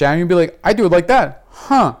person shouting, you'd be like, I do it like that.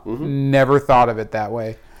 Huh. Never thought of it that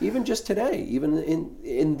way. Even just today, even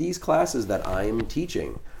in these classes that I'm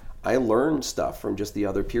teaching, I learned stuff from just the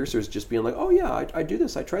other piercers just being like, oh, yeah, I do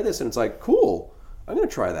this. I try this. And it's like, cool. I'm going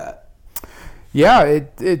to try that. Yeah,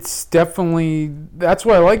 it's definitely, that's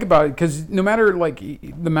what I like about it. Because no matter, like,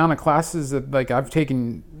 the amount of classes that, like, I've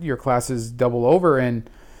taken your classes double over, and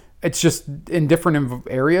it's just in different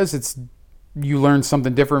areas. It's you learn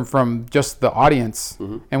something different from just the audience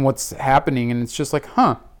and what's happening, and it's just like,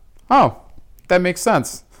 oh, that makes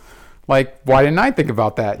sense. Like, why didn't I think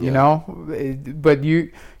about that? You know, but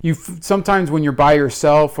you sometimes when you're by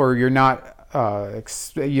yourself or you're not,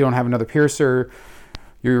 you don't have another piercer,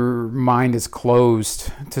 your mind is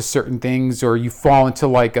closed to certain things, or you fall into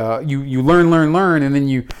like you learn, and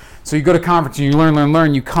then so you go to conference and you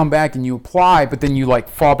learn, you come back and you apply, but then you like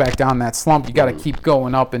fall back down that slump. You got to keep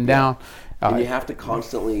going up and down. And you have to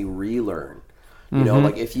constantly relearn. You know,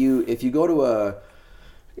 like if you go to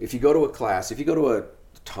a class, if you go to a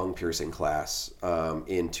tongue piercing class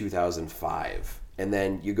in 2005. And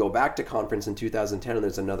then you go back to conference in 2010 and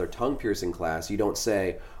there's another tongue piercing class. You don't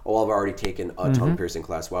say, oh, I've already taken a tongue piercing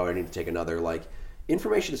class. Well, I need to take another. Like,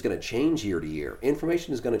 information is going to change year to year.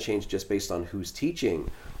 Information is going to change just based on who's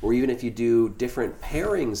teaching, or even if you do different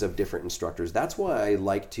pairings of different instructors. That's why I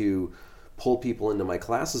like to pull people into my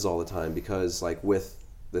classes all the time, because like with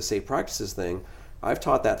the Safe Practices thing, I've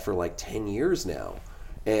taught that for like 10 years now.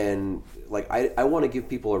 And like I want to give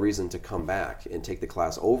people a reason to come back and take the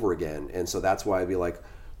class over again. And so that's why I'd be like,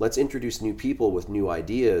 let's introduce new people with new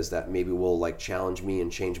ideas that maybe will like challenge me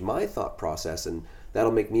and change my thought process, and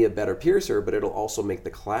that'll make me a better piercer, but it'll also make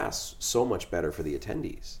the class so much better for the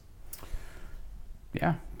attendees.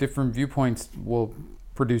 Yeah, different viewpoints will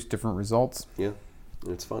produce different results. Yeah,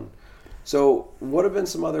 it's fun. So what have been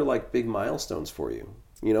some other like big milestones for you?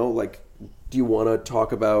 You know, like, do you want to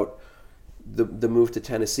talk about the move to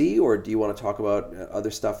Tennessee, or do you want to talk about other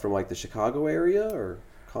stuff from like the Chicago area or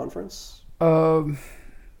conference?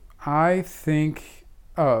 I think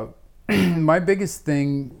my biggest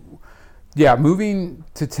thing, moving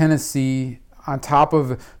to Tennessee on top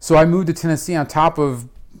of, so I moved to Tennessee on top of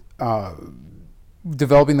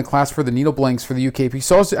developing the class for the needle blanks for the UKP.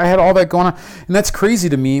 So I had all that going on, and that's crazy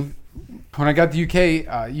to me. When I got to the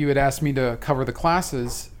UK, you had asked me to cover the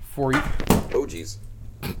classes for you. Oh, geez.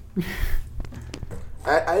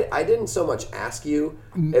 I didn't so much ask you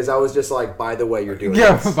as I was just like, by the way, you're doing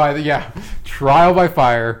this. Trial by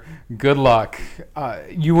fire. Good luck.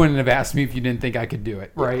 You wouldn't have asked me if you didn't think I could do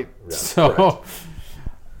it, right? Yeah, so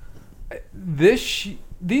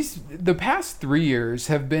the past 3 years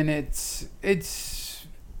have been it's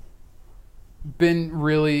been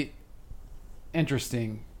really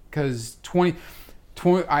interesting, because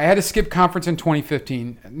I had to skip conference in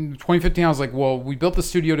 2015. In 2015, I was like, well, we built the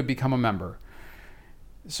studio to become a member.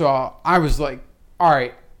 So I was like, all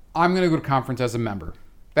right, I'm going to go to conference as a member.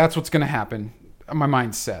 That's what's going to happen. My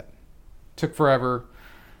mind's set. Took forever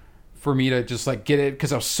for me to just like get it,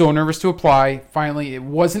 because I was so nervous to apply. Finally, it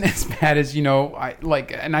wasn't as bad as,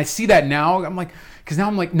 and I see that now. I'm like, because now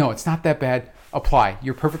I'm like, no, it's not that bad. Apply.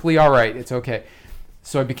 You're perfectly all right. It's okay.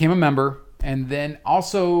 So I became a member. And then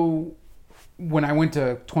also when I went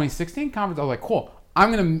to 2016 conference, I was like, cool.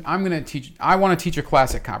 I'm gonna teach. I want to teach a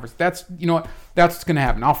class at conference. That's that's what's gonna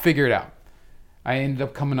happen. I'll figure it out. I ended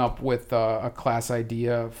up coming up with a class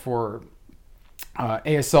idea for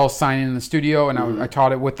ASL signing in the studio, and I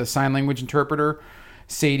taught it with the sign language interpreter,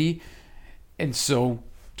 Sadie. And so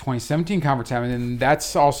 2017 conference happened, and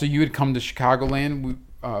that's also, you had come to Chicagoland.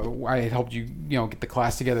 I had helped you get the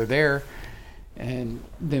class together there, and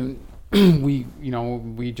then we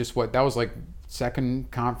just that was like second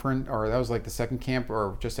conference, or that was like the second camp,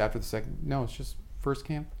 or just after the second. No, it's just first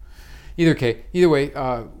camp. Either way,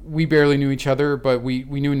 we barely knew each other, but we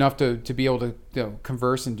knew enough to be able to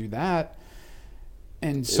converse and do that.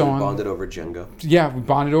 And so we bonded over Jenga. Yeah, we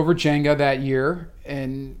bonded over Jenga that year,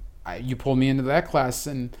 and you pulled me into that class.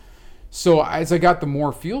 And so as I got the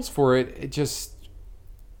more feels for it, it just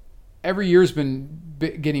every year's been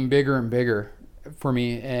getting bigger and bigger for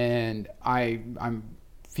me, and I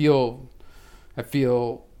feel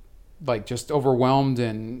like just overwhelmed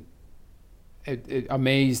and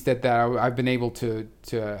amazed that I've been able to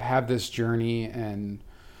have this journey and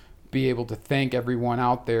be able to thank everyone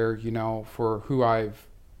out there, for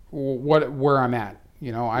where I'm at.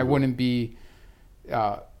 I wouldn't be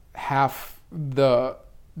half the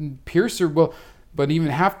piercer, but even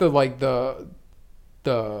half the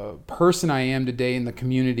person I am today in the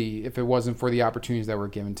community if it wasn't for the opportunities that were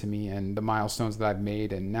given to me and the milestones that I've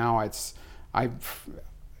made. And now I've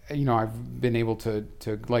been able to,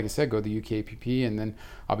 like I said, go to the UKPP, and then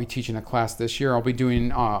I'll be teaching a class this year. I'll be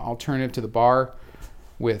doing Alternative to the Bar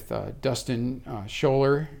with Dustin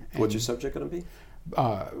Scholler. What's your subject going to be?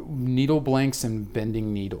 Needle blanks and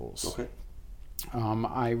bending needles. Okay.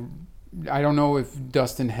 I don't know if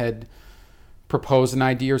Dustin had proposed an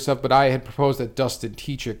idea or stuff, but I had proposed that Dustin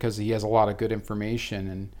teach it because he has a lot of good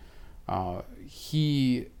information, and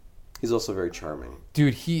he's also very charming.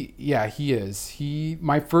 Dude, he is.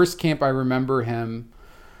 My first camp, I remember him.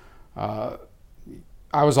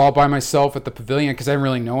 I was all by myself at the pavilion because I didn't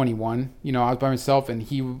really know anyone. I was by myself, and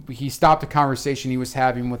he stopped a conversation he was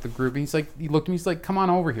having with the group, and he looked at me, he's like, "Come on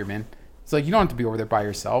over here, man." It's like, you don't have to be over there by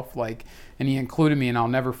yourself. And he included me, and I'll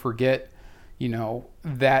never forget,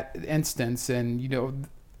 that instance. And,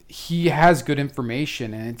 he has good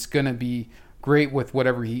information, and it's going to be great with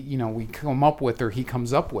whatever we come up with, or he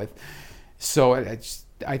comes up with. So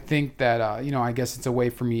I think that, I guess it's a way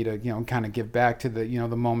for me to, kind of give back to the,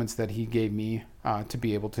 the moments that he gave me to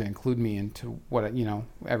be able to include me into what,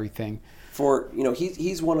 everything.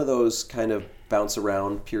 He's one of those kind of bounce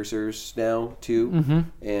around piercers now too,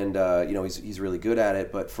 and he's really good at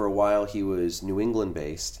it. But for a while he was New England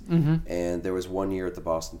based, and there was one year at the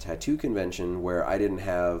Boston Tattoo Convention where I didn't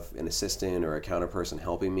have an assistant or a counterperson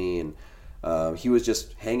helping me, and he was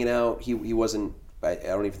just hanging out. He wasn't. I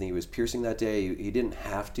don't even think he was piercing that day. He didn't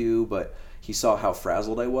have to, but he saw how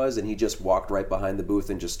frazzled I was, and he just walked right behind the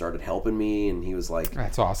booth and just started helping me. And he was like,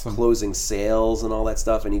 "That's awesome," closing sales and all that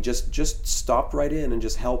stuff. And he just stopped right in and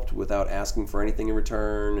just helped without asking for anything in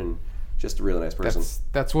return. And just a really nice person.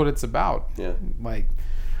 That's what it's about. Yeah. Like,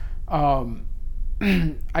 I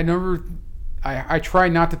try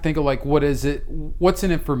not to think of like, what's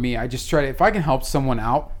in it for me. I just try to, if I can help someone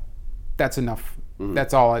out, that's enough. Mm-hmm.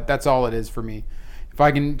 That's all it is for me. If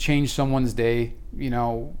I can change someone's day,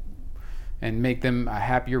 and make them a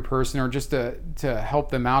happier person, or just to help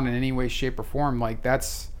them out in any way, shape, or form, like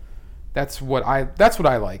that's what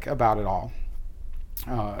I like about it all.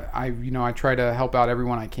 I try to help out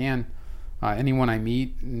everyone I can, anyone I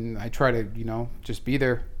meet, and I try to just be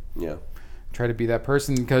there. Yeah. Try to be that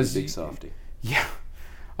person, because big softy. Yeah.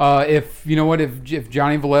 If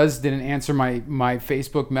Johnny Velez didn't answer my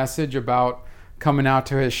Facebook message about coming out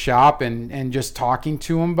to his shop and just talking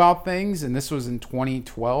to him about things, and this was in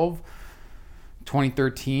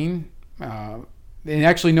 2013, and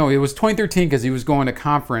actually no, it was 2013 because he was going to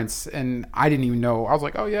conference, and I didn't even know. I was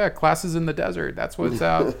like, oh yeah, Classes in the Desert, that's what's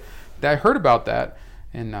out. I heard about that,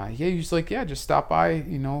 and he's like, yeah, just stop by,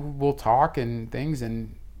 we'll talk and things.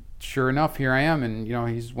 And sure enough, here I am, and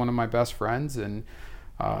he's one of my best friends, and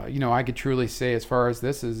I could truly say, as far as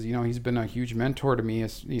this is, he's been a huge mentor to me,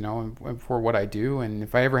 as for what I do. And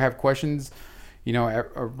if I ever have questions,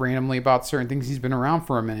 randomly about certain things, he's been around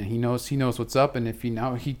for a minute. He knows what's up. And if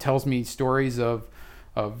he tells me stories of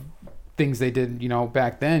things they did,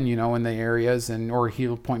 back then, in the areas, or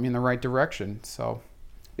he'll point me in the right direction. So,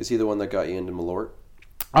 is he the one that got you into Malort?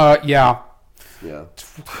 Yeah. Yeah.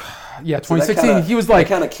 Yeah, 2016. He was like,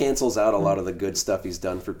 that kind of cancels out a lot of the good stuff he's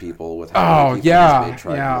done for people with how he's made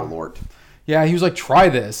Malort. Yeah, he was like, try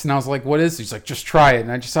this, and I was like, what is it? He's like, just try it.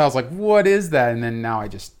 And I was like, what is that? And then now I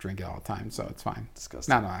just drink it all the time, so it's fine.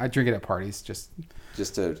 Disgusting. No, I drink it at parties just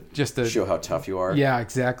to show how tough you are. Yeah,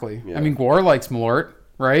 exactly. Yeah. I mean, Guar likes Malort,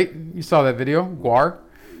 right? You saw that video, Guar.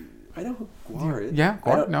 I know who Guar is. Yeah,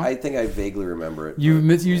 Guar. No, I think I vaguely remember it. You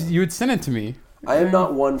had sent it to me. I am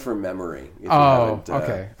not one for memory. If you haven't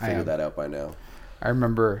figured that out by now. I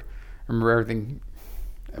remember everything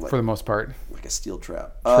for the most part. Like a steel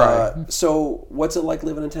trap. So what's it like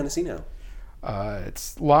living in Tennessee now?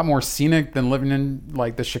 It's a lot more scenic than living in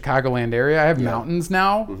like the Chicagoland area. I have mountains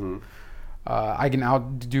now. Mm-hmm. I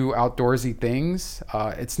can do outdoorsy things.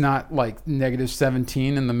 It's not like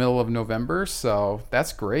 -17 in the middle of November, so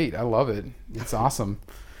that's great. I love it. It's awesome.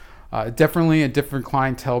 Definitely a different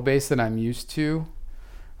clientele base than I'm used to.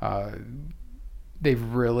 They've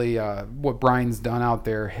really what Brian's done out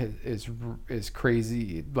there is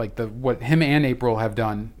crazy. Like what him and April have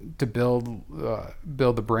done to build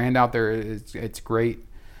the brand out there it's great.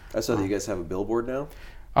 I saw that you guys have a billboard now.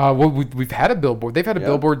 Well, we've had a billboard. They've had a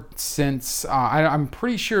billboard since I'm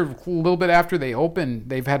pretty sure a little bit after they opened.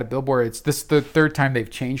 They've had a billboard. It's the third time they've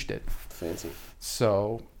changed it. Fancy.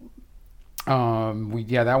 So.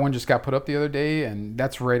 That one just got put up the other day, and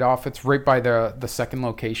that's right off. It's right by the second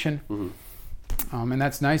location, and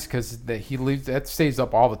that's nice because that stays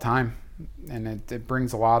up all the time, and it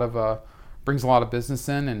brings a lot of business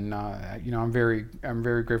in, and I'm very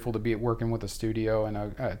grateful to be working with a studio and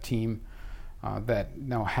a team that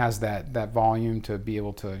has that volume to be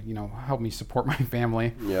able to help me support my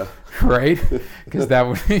family. Yeah. Right. Because that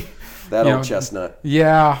would be that old chestnut.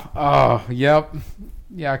 Yeah. Oh. Yep.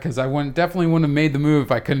 Yeah, because I definitely wouldn't have made the move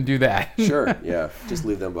if I couldn't do that. Sure, yeah. Just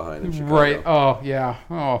leave them behind in Chicago. Right. Oh, yeah.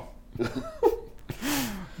 Oh.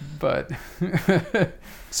 But.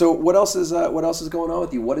 So what else is going on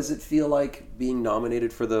with you? What does it feel like being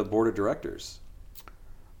nominated for the board of directors?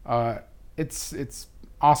 It's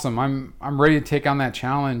awesome. I'm ready to take on that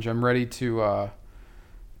challenge. I'm ready to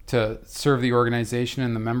serve the organization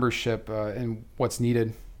and the membership and what's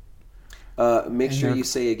needed. Make sure you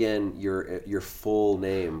say again your full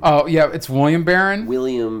name. Oh yeah, it's William Barron.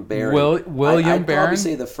 William Barron. William I'd Barron. probably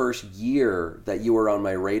say the first year that you were on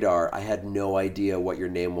my radar, I had no idea what your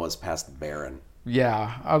name was past Barron.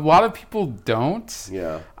 Yeah, a lot of people don't.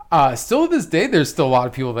 Yeah. Still to this day, there's still a lot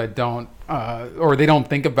of people that don't, or they don't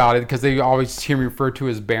think about it because they always hear me referred to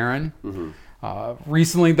as Barron. Mm-hmm.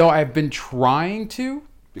 Recently, though, I've been trying to.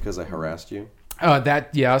 Because I harassed you?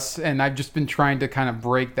 Yes, and I've just been trying to kind of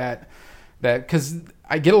break that because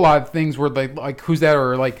I get a lot of things where like who's that,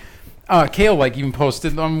 or like Kale like even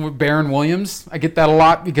posted with Baron Williams. I get that a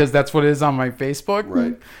lot because that's what it is on my Facebook.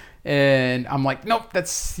 Right. And I'm like, nope,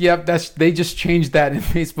 that's they just changed that in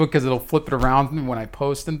Facebook because it'll flip it around when I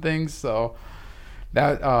post and things. So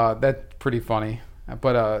that's pretty funny.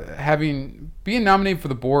 But being nominated for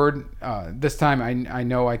the board this time, I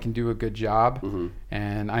know I can do a good job,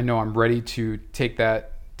 and I know I'm ready to take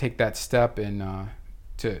that step and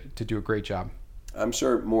to do a great job. I'm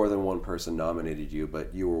sure more than one person nominated you,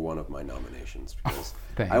 but you were one of my nominations because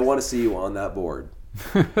Thanks. I want to see you on that board.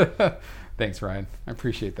 Thanks, Ryan. I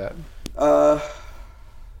appreciate that.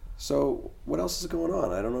 So what else is going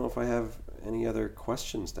on? I don't know if I have any other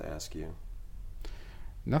questions to ask you.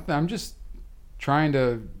 Nothing. I'm just trying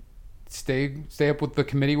to stay up with the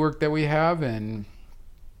committee work that we have and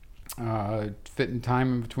fit in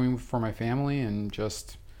time in between for my family and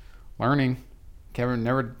just learning. Kevin,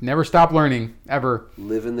 never stop learning ever.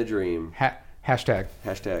 Living the dream. Hashtag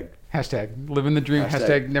living the dream.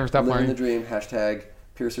 Hashtag never stop learning. Living the dream. Hashtag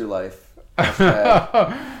pierce your life.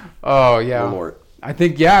 Hashtag oh yeah. Lord. I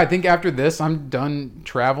think after this I'm done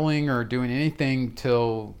traveling or doing anything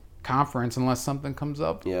till conference unless something comes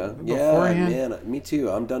up. Yeah. Beforehand. Yeah, man. Me too.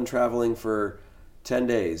 I'm done traveling for 10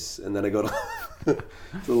 days and then I go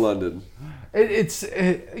to London. It's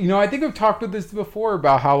I think I've talked with this before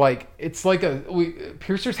about how like it's like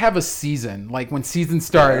piercers have a season, like when season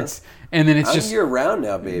starts and then it's I'm just year round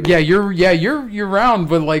now, baby. Yeah, you're round,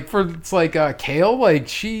 but like it's like Kale, like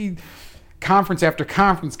she conference after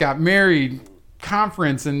conference, got married,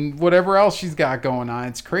 conference and whatever else she's got going on.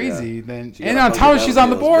 It's crazy. Yeah. And on top she's on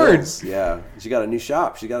the board. Bills. Yeah. She got a new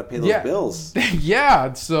shop. She got to pay those bills.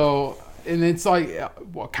 Yeah, so and it's like,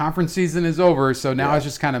 conference season is over, so now it's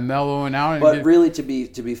just kind of mellowing out. But really, to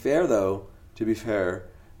be fair,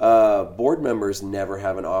 board members never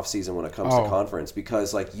have an off season when it comes to conference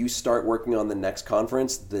because, like, you start working on the next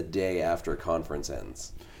conference the day after conference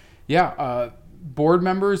ends. Yeah, board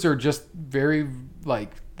members are just very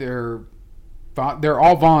like they're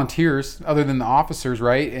all volunteers, other than the officers,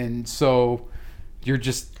 right? And so you're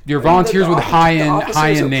volunteers with high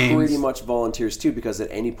end names. Pretty much volunteers too, because at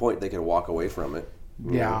any point they can walk away from it.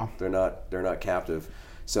 You know, they're not captive.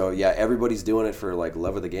 So yeah, everybody's doing it for like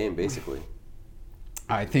love of the game, basically.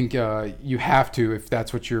 I think you have to if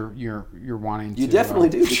that's what you're wanting. You definitely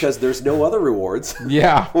do because there's no other rewards.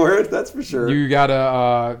 Yeah, for it, that's for sure. You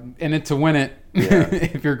gotta in it to win it. Yeah.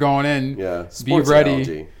 If you're going in, be ready.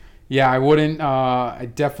 Analogy. Yeah, I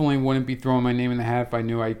definitely wouldn't be throwing my name in the hat if I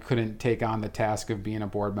knew I couldn't take on the task of being a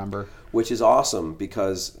board member. Which is awesome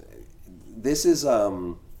because this is, how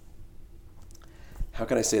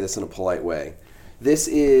can I say this in a polite way? This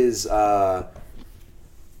is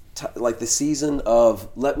like the season of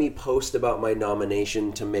let me post about my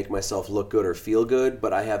nomination to make myself look good or feel good,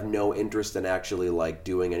 but I have no interest in actually like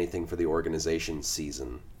doing anything for the organization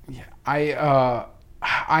season. Yeah,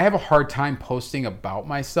 I have a hard time posting about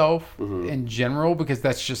myself in general because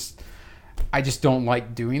I just don't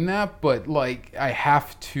like doing that. But like I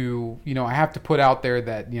have to put out there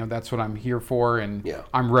that, that's what I'm here for and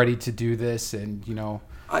I'm ready to do this. And,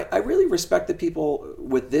 I really respect the people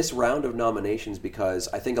with this round of nominations because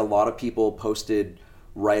I think a lot of people posted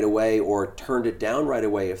right away or turned it down right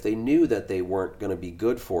away if they knew that they weren't going to be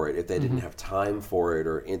good for it, if they didn't have time for it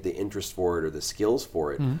or the interest for it or the skills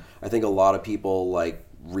for it. I think a lot of people like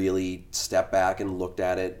really stepped back and looked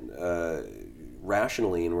at it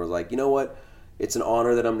rationally and were like, you know what, it's an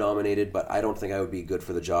honor that I'm nominated, but I don't think I would be good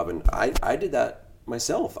for the job. And I did that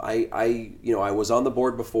myself. I was on the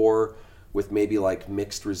board before with maybe like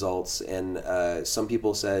mixed results, and some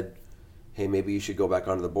people said, hey, maybe you should go back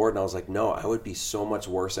onto the board. And I was like, no, I would be so much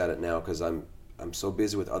worse at it now because I'm so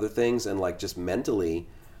busy with other things and like just mentally,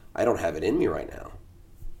 I don't have it in me right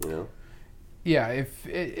now. Yeah, if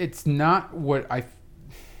it's not what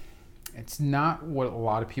it's not what a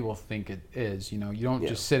lot of people think it is. You don't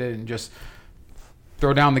just sit it and just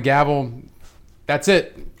throw down the gavel. That's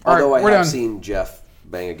it. Although I have seen Jeff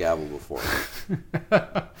bang a gavel before.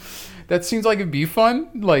 That seems like it'd be fun.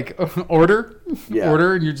 Like order,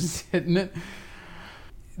 and you're just hitting it.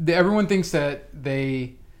 Everyone thinks that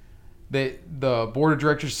the board of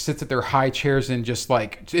directors sits at their high chairs and just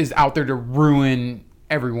like is out there to ruin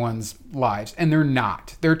everyone's lives, and they're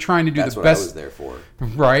not. They're trying to do the best. That's what I was there for.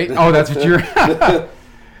 Right? Oh, that's what you're.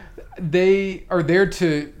 They are there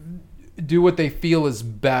to do what they feel is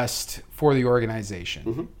best for the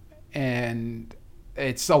organization, and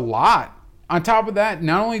it's a lot. On top of that,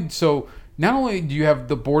 not only do you have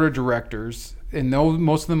the board of directors, and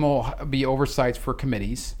most of them will be oversights for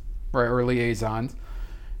committees, right, or liaisons.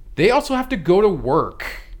 They also have to go to work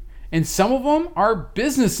And some of them are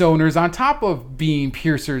business owners on top of being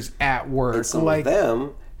piercers at work. And some of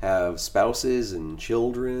them have spouses and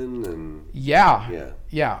children and...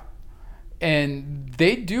 Yeah. And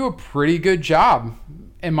they do a pretty good job,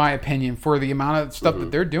 in my opinion, for the amount of stuff that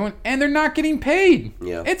they're doing. And they're not getting paid.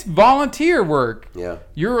 Yeah. It's volunteer work. Yeah.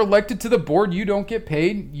 You're elected to the board. You don't get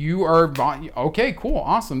paid. You are... Okay, cool.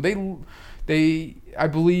 Awesome. They I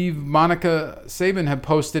believe Monica Saban had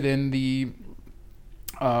posted in the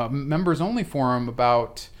members only forum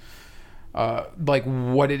about like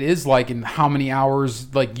what it is like and how many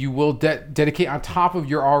hours like you will dedicate on top of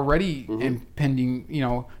your already impending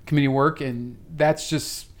committee work, and that's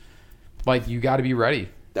just like you got to be ready.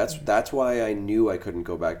 That's why I knew I couldn't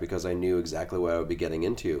go back, because I knew exactly what I would be getting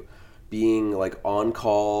into. Being like on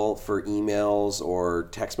call for emails or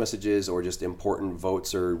text messages or just important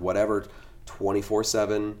votes or whatever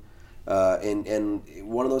 24/7. And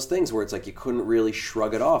one of those things where it's like you couldn't really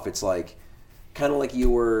shrug it off. It's like kind of like you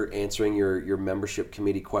were answering your membership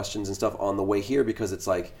committee questions and stuff on the way here, because it's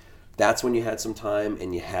like that's when you had some time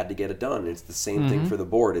and you had to get it done. It's the same thing for the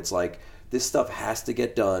board. It's like this stuff has to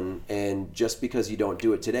get done, and just because you don't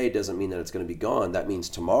do it today doesn't mean that it's going to be gone. That means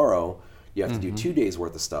tomorrow you have to do 2 days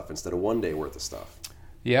worth of stuff instead of 1 day worth of stuff.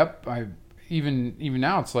 Yep. Even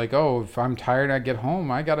now it's like, oh, if I'm tired, I get home,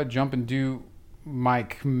 I got to jump and do my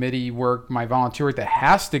committee work, my volunteer work that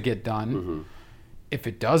has to get done. If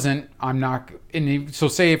it doesn't, I'm not. And so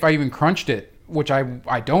say if I even crunched it, which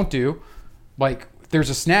I don't do, like if there's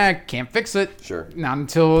a snag, can't fix it. Sure. Not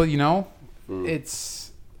until,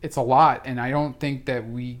 it's a lot. And I don't think that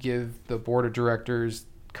we give the board of directors,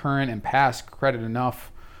 current and past, credit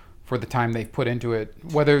enough for the time they've put into it.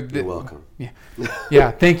 You're welcome.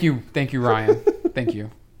 Yeah. Thank you, Ryan. Thank you.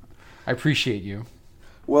 I appreciate you.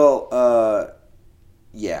 Well,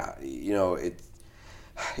 yeah,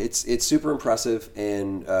 it's super impressive,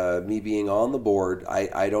 and me being on the board,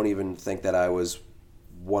 I don't even think that I was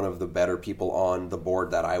one of the better people on the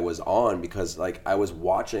board that I was on, because like I was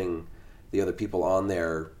watching the other people on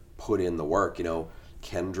there put in the work,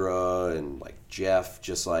 Kendra and like Jeff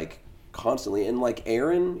just like constantly, and like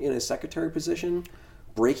Aaron in his secretary position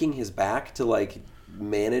breaking his back to like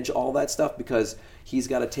manage all that stuff, because he's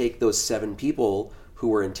got to take those 7 people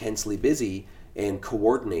who are intensely busy and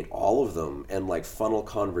coordinate all of them and like funnel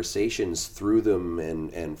conversations through them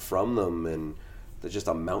and from them, and there's just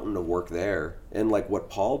a mountain of work there. And like what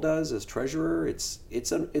Paul does as treasurer, it's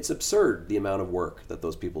absurd the amount of work that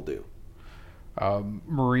those people do.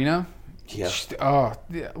 Marina,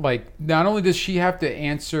 like not only does she have to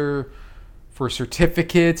answer for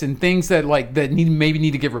certificates and things that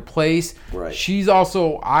need to get replaced. Right. She's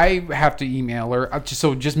also, I have to email her.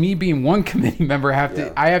 So just me being one committee member,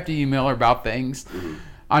 I have to email her about things.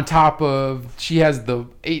 On top of, she has the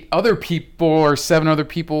 8 other people or 7 other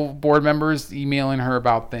people, board members, emailing her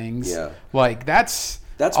about things. Yeah. Like that's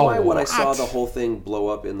why when I saw the whole thing blow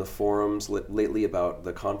up in the forums lately about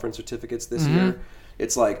the conference certificates this year,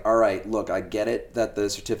 it's like, all right, look, I get it that the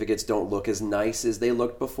certificates don't look as nice as they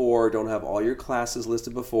looked before, don't have all your classes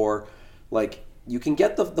listed before. Like, you can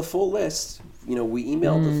get the full list. We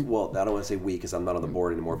emailed well, I don't want to say we because I'm not on the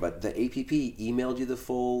board anymore, but the APP emailed you the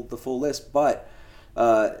full list. But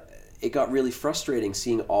it got really frustrating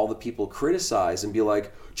seeing all the people criticize and be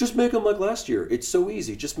like, just make them like last year. It's so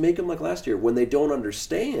easy. Just make them like last year, when they don't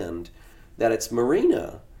understand that it's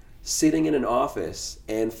Marina sitting in an office,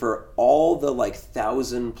 and for all the like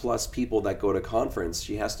 1,000+ people that go to conference,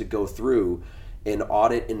 she has to go through and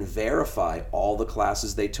audit and verify all the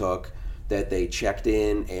classes they took, that they checked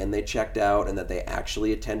in and they checked out, and that they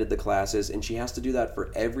actually attended the classes. And she has to do that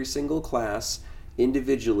for every single class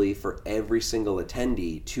individually for every single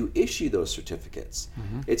attendee to issue those certificates.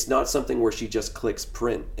 It's not something where she just clicks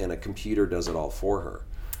print and a computer does it all for her.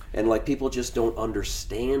 And like people just don't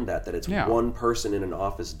understand that it's one person in an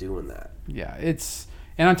office doing that. Yeah,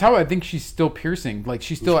 and on top of it, I think she's still piercing. Like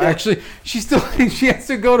she has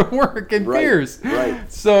to go to work and pierce.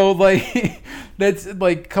 Right. So like that's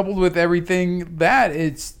like coupled with everything that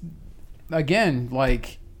it's, again,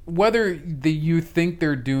 like whether you think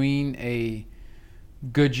they're doing a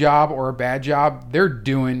good job or a bad job, they're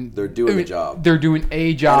doing a job. They're doing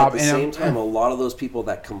a job. And at the same time, a lot of those people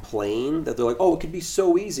that complain that they're like, oh, it could be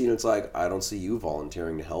so easy, and it's like, I don't see you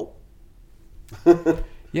volunteering to help.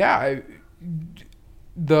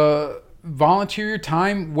 The volunteer your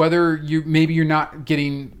time, whether you're not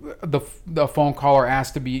getting the phone call or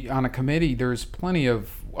asked to be on a committee, there's plenty of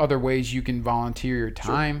other ways you can volunteer your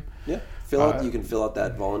time. Sure. Yeah. You can fill out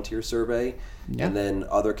that volunteer survey, and then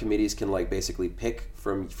other committees can like basically pick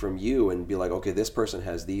from you and be like, okay, this person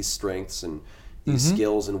has these strengths, and these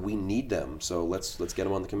skills, and we need them. So let's get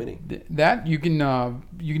them on the committee. That you can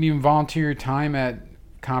even volunteer your time at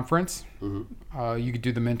conference. You could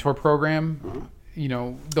do the mentor program.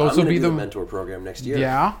 Those will be the mentor program next year.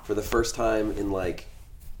 Yeah. For the first time in I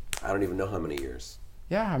don't even know how many years.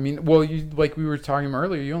 Yeah, I mean, well, you like we were talking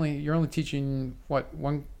earlier. You're only teaching what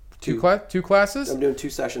two classes? I'm doing 2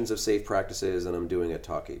 sessions of safe practices, and I'm doing a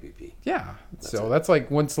talk APP. Yeah, that's like,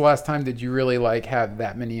 when's the last time did you really have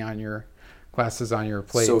that many on your classes on your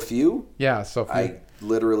plate? So few? Yeah, so few. I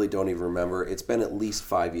literally don't even remember. It's been at least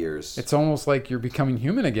 5 years. It's almost like you're becoming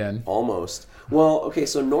human again. Almost. Well, okay,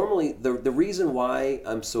 so normally the reason why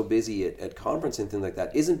I'm so busy at conference and things like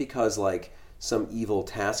that isn't because some evil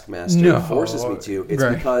taskmaster forces me to. It's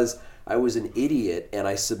because I was an idiot and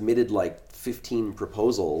I submitted 15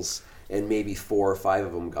 proposals and maybe 4 or 5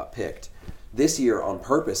 of them got picked. This year, on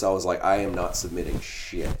purpose, I was like, I am not submitting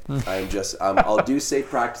shit. I'll do safe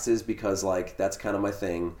practices because that's kind of my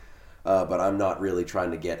thing, but I'm not really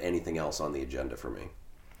trying to get anything else on the agenda for me.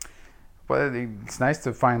 But it's nice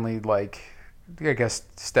to finally I guess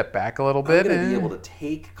step back a little bit. I'm going to be able to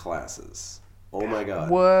take classes. Oh my God.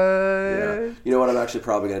 What? Yeah. You know what I'm actually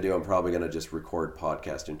probably going to do? I'm probably going to just record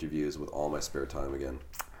podcast interviews with all my spare time again.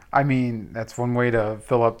 I mean, that's one way to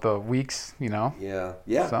fill up the weeks, Yeah.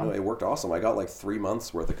 So. No, it worked awesome. I got 3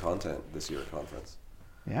 months worth of content this year at conference.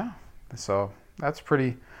 Yeah. So that's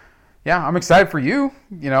pretty... Yeah, I'm excited for you.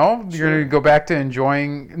 You're going to go back to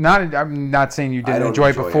enjoying... I'm not saying you didn't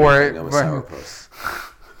enjoy before. I'm a sourpuss.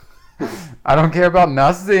 I don't care about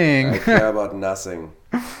nothing. I care about nothing.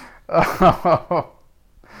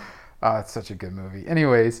 It's such a good movie.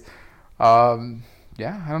 Anyways, I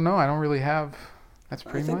don't know. I don't really have... That's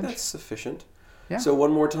pretty much. I think that's sufficient. Yeah. So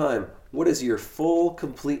one more time, what is your full,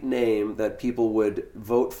 complete name that people would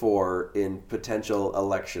vote for in potential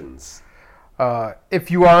elections? If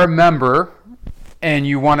you are a member and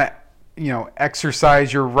you want to,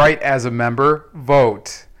 exercise your right as a member,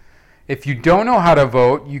 vote. If you don't know how to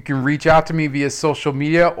vote, you can reach out to me via social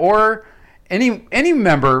media or any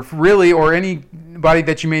member really, or anybody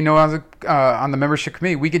that you may know on the membership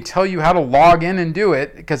committee. We can tell you how to log in and do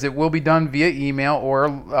it because it will be done via email or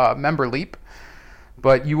Member Leap.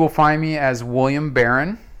 But you will find me as William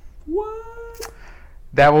Barron. What?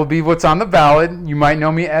 That will be what's on the ballot. You might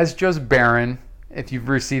know me as just Barron. If you've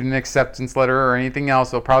received an acceptance letter or anything else,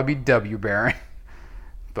 it'll probably be W. Barron.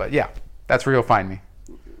 But yeah, that's where you'll find me.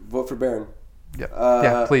 Vote for Barron. Yeah,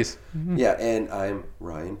 yeah, please. Yeah, and I'm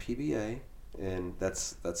Ryan PBA, and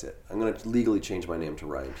that's it. I'm going to legally change my name to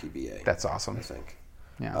Ryan PBA. That's awesome. I think.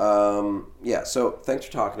 Yeah. So thanks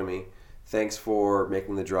for talking to me. Thanks for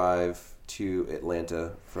making the drive to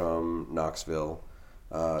Atlanta from Knoxville.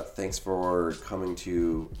 Thanks for coming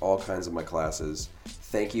to all kinds of my classes.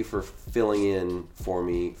 Thank you for filling in for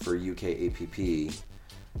me for UK APP.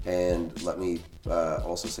 And let me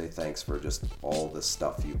also say thanks for just all the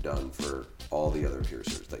stuff you've done for all the other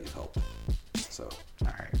piercers that you've helped. So,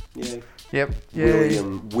 all right. Yay. Yep. Yay.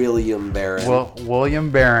 William Barron. Well, William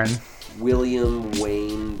Barron. William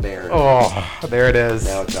Wayne Barron. Oh, there it is.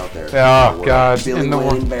 Now it's out there. Oh, God. Billy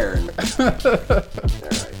Wayne Barron.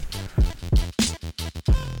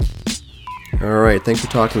 All right. Thanks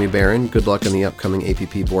for talking to me, Barron. Good luck in the upcoming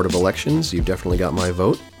APP Board of Elections. You've definitely got my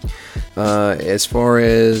vote. As far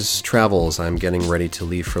as travels, I'm getting ready to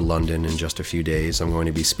leave for London in just a few days. I'm going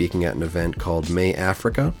to be speaking at an event called May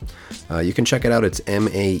Africa. You can check it out. It's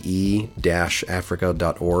mae-africa.org.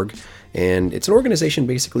 And it's an organization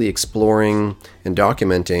basically exploring and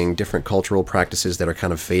documenting different cultural practices that are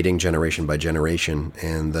kind of fading generation by generation.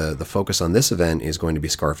 And the focus on this event is going to be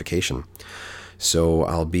scarification. So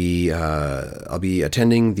I'll be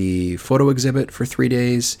attending the photo exhibit for 3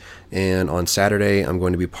 days, and on Saturday I'm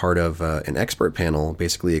going to be part of an expert panel,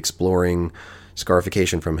 basically exploring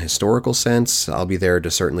scarification from a historical sense. I'll be there to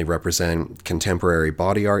certainly represent contemporary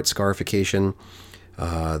body art scarification.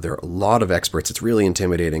 There are a lot of experts. It's really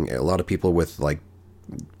intimidating. A lot of people with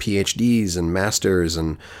PhDs and masters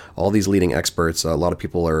and all these leading experts. A lot of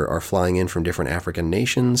people are flying in from different African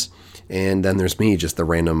nations. And then there's me, just the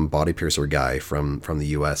random body piercer guy from the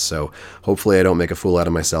US. So hopefully I don't make a fool out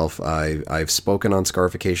of myself. I've spoken on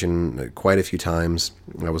scarification quite a few times.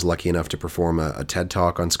 I was lucky enough to perform a TED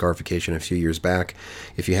Talk on scarification a few years back.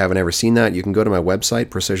 If you haven't ever seen that, you can go to my website,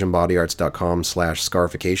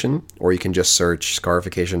 precisionbodyarts.com/scarification, or you can just search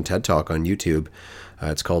Scarification TED Talk on YouTube.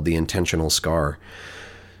 It's called The Intentional Scar.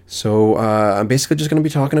 So I'm basically just going to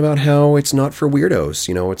be talking about how it's not for weirdos.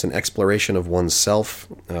 It's an exploration of oneself.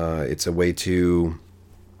 It's a way to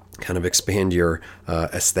kind of expand your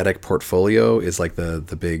aesthetic portfolio is like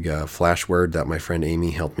the big flash word that my friend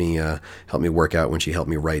Amy helped me work out when she helped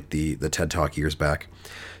me write the TED Talk years back.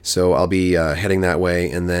 So I'll be heading that way,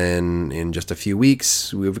 and then in just a few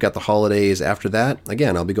weeks, we've got the holidays after that.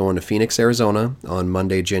 Again, I'll be going to Phoenix, Arizona on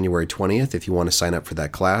Monday, January 20th. If you want to sign up for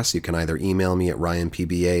that class, you can either email me at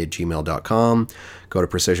ryanpba@gmail.com, go to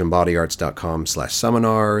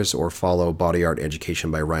precisionbodyarts.com/seminars, or follow Body Art Education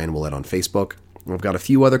by Ryan Willett on Facebook. I've got a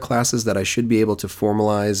few other classes that I should be able to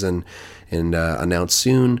formalize and announce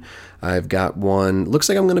soon. I've got one, looks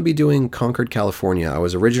like I'm going to be doing Concord, California. I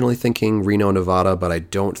was originally thinking Reno, Nevada, but I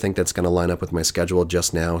don't think that's going to line up with my schedule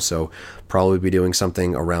just now, so probably be doing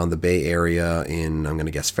something around the Bay Area in, I'm going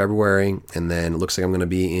to guess, February, and then it looks like I'm going to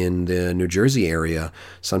be in the New Jersey area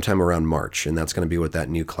sometime around March, and that's going to be with that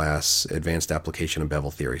new class, Advanced Application of Bevel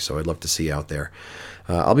Theory, so I'd love to see you out there.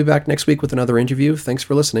 I'll be back next week with another interview. Thanks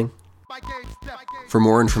for listening. For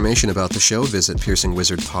more information about the show, visit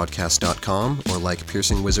piercingwizardpodcast.com or like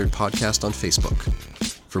Piercing Wizard Podcast on Facebook.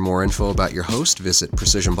 For more info about your host, visit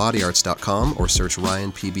precisionbodyarts.com or search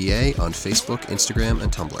Ryan PBA on Facebook, Instagram,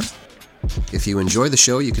 and Tumblr. If you enjoy the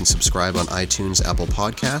show, you can subscribe on iTunes, Apple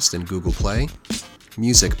Podcast, and Google Play.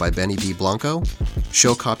 Music by Benny B. Blanco.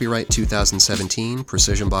 Show copyright 2017,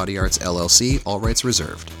 Precision Body Arts LLC, all rights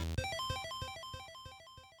reserved.